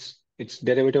taking its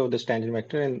derivative of this tangent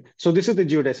vector. And so this is the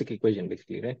geodesic equation,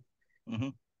 basically, right?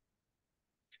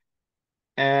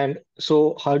 And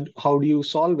so how do you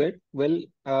solve it? Well,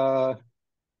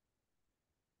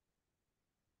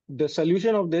 the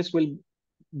solution of this will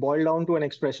boil down to an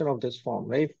expression of this form,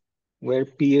 right? Where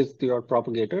P is your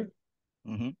propagator.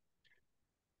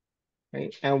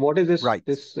 Right? And what is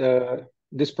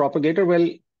this propagator? Well,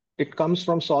 it comes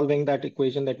from solving that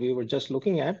equation that we were just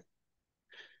looking at.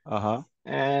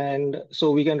 And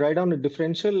so we can write down a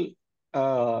differential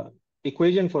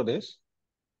equation for this,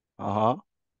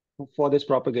 for this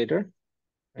propagator,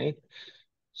 right?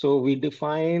 So we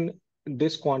define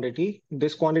this quantity.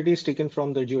 This quantity is taken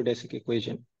from the geodesic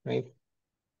equation, right?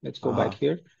 Let's go back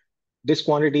here. This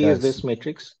quantity is this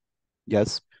matrix.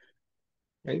 Yes.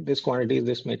 Right? This quantity is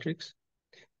this matrix.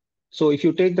 So if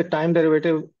you take the time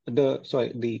derivative,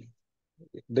 the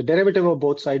derivative of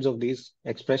both sides of these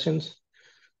expressions,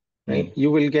 right? You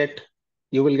will get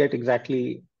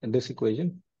exactly this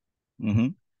equation.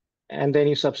 And then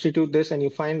you substitute this and you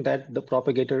find that the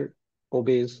propagator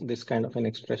obeys this kind of an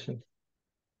expression.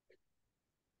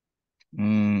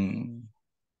 And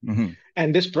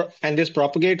this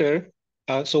propagator,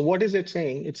 so what is it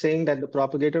saying? It's saying that the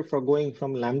propagator for going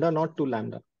from lambda naught to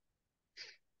lambda.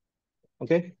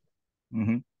 Okay.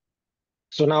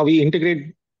 So now we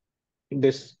integrate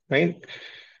this, right?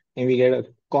 And we get a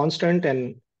constant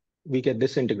and we get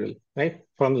this integral, right?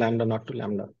 From lambda naught to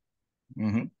lambda.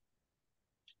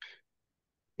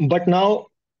 But now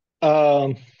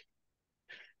the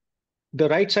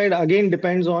right side again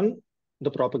depends on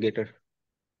the propagator.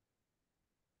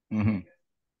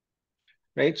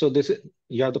 Right? So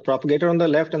you have the propagator on the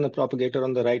left and the propagator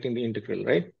on the right in the integral,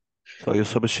 right? So you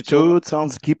substitute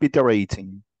and keep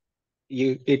iterating.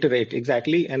 You iterate,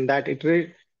 exactly. And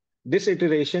this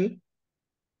iteration,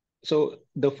 so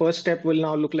the first step will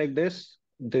now look like this.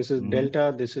 This is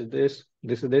delta, this is this,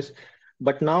 this is this.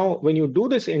 But now when you do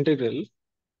this integral,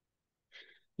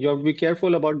 you have to be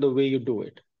careful about the way you do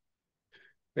it.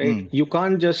 Right? You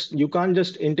can't just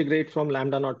integrate from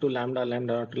lambda naught to lambda,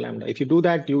 lambda naught to lambda. If you do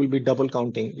that, you will be double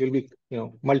counting. You'll be,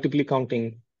 multiply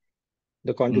counting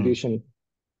the contribution.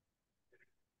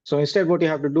 So instead, what you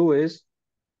have to do is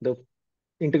the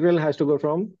integral has to go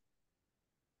from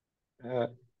for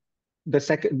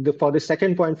the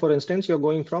second point, for instance, you're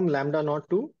going from lambda naught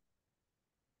to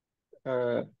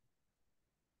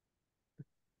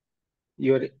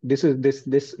this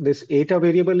eta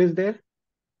variable is there.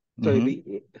 So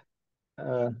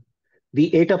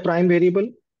the eta prime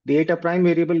variable,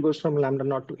 goes from lambda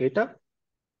naught to eta.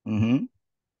 And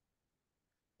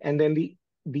then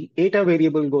the eta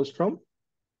variable goes from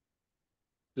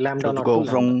lambda naught to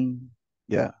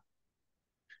lambda.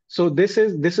 So this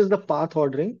is the path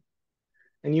ordering,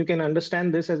 and you can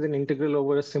understand this as an integral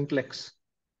over a simplex.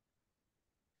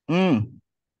 And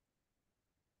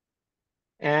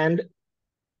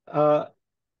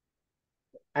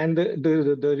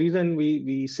the reason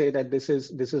we say that this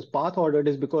is path ordered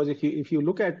is because if you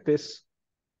look at this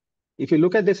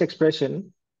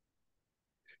expression,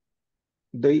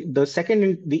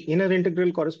 the inner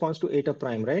integral corresponds to eta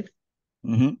prime, right?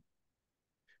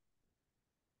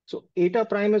 So eta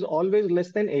prime is always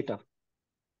less than eta.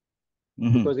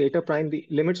 Because eta prime, the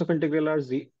limits of integral are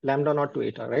lambda naught to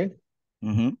eta, right?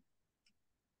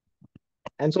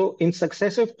 And so in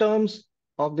successive terms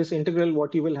of this integral,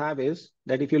 what you will have is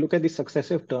that if you look at the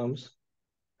successive terms,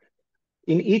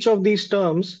 in each of these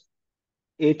terms,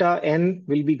 eta n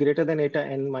will be greater than eta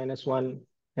n minus 1,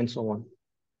 and so on.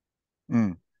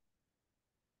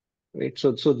 Right?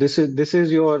 So this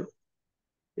is your,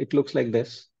 it looks like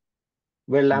this,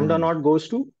 where lambda naught goes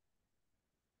to.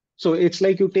 So it's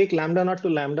like you take lambda naught to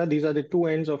lambda, these are the two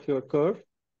ends of your curve.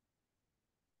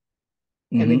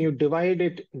 And then you divide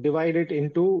it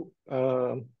into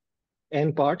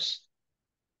n parts.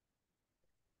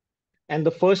 And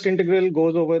the first integral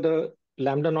goes over the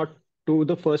lambda naught to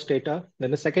the first eta.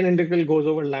 Then the second integral goes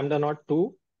over lambda naught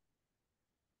to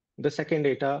the second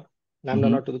eta, lambda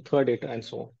naught to the third eta, and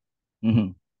so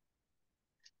on.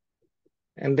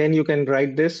 And then you can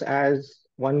write this as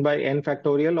 1 by n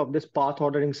factorial of this path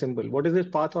ordering symbol. What is this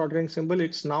path ordering symbol?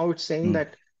 It's saying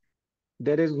that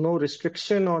there is no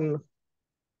restriction on,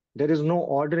 there is no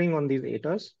ordering on these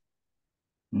etas.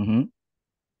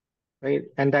 Right?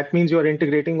 And that means you're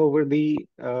integrating over the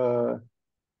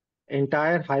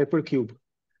entire hypercube.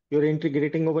 You're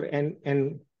integrating over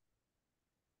n.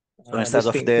 So instead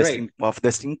of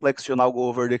the simplex, you now go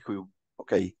over the cube.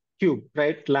 Okay. Cube,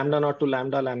 right? Lambda naught to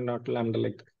lambda, lambda naught to lambda,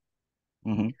 like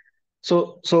that.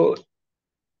 So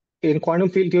in quantum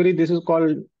field theory, this is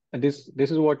called this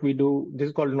is what we do. This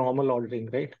is called normal ordering,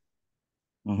 right?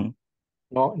 Mm-hmm.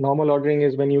 Normal ordering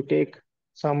is when you take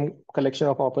some collection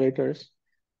of operators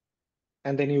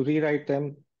and then you rewrite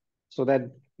them so that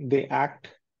they act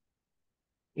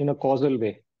in a causal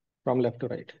way from left to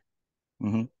right.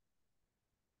 Mm-hmm.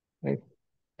 Right?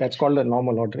 That's called a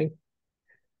normal ordering.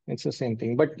 It's the same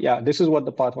thing. But yeah, this is what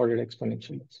the path ordered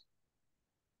exponential is.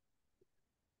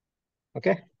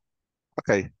 Okay.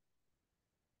 Okay.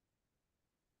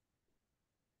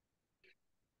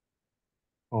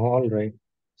 All right.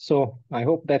 So I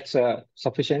hope that's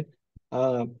sufficient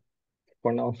for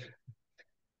now.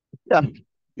 Yeah.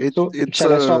 It So it's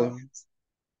shall I stop?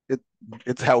 it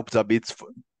it helps a bit.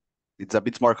 It's a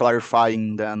bit more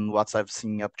clarifying than what I've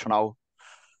seen up to now.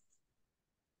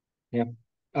 Yeah.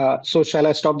 So shall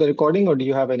I stop the recording, or do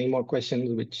you have any more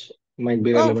questions which might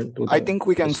be Well, relevant to I the think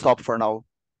we can discussion? stop for now.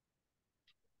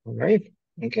 All right.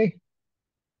 Okay.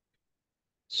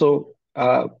 So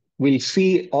we'll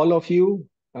see all of you,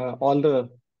 all the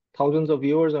thousands of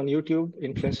viewers on YouTube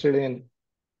interested in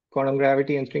quantum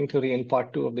gravity and string theory in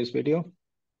part 2 of this video.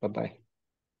 Bye-bye.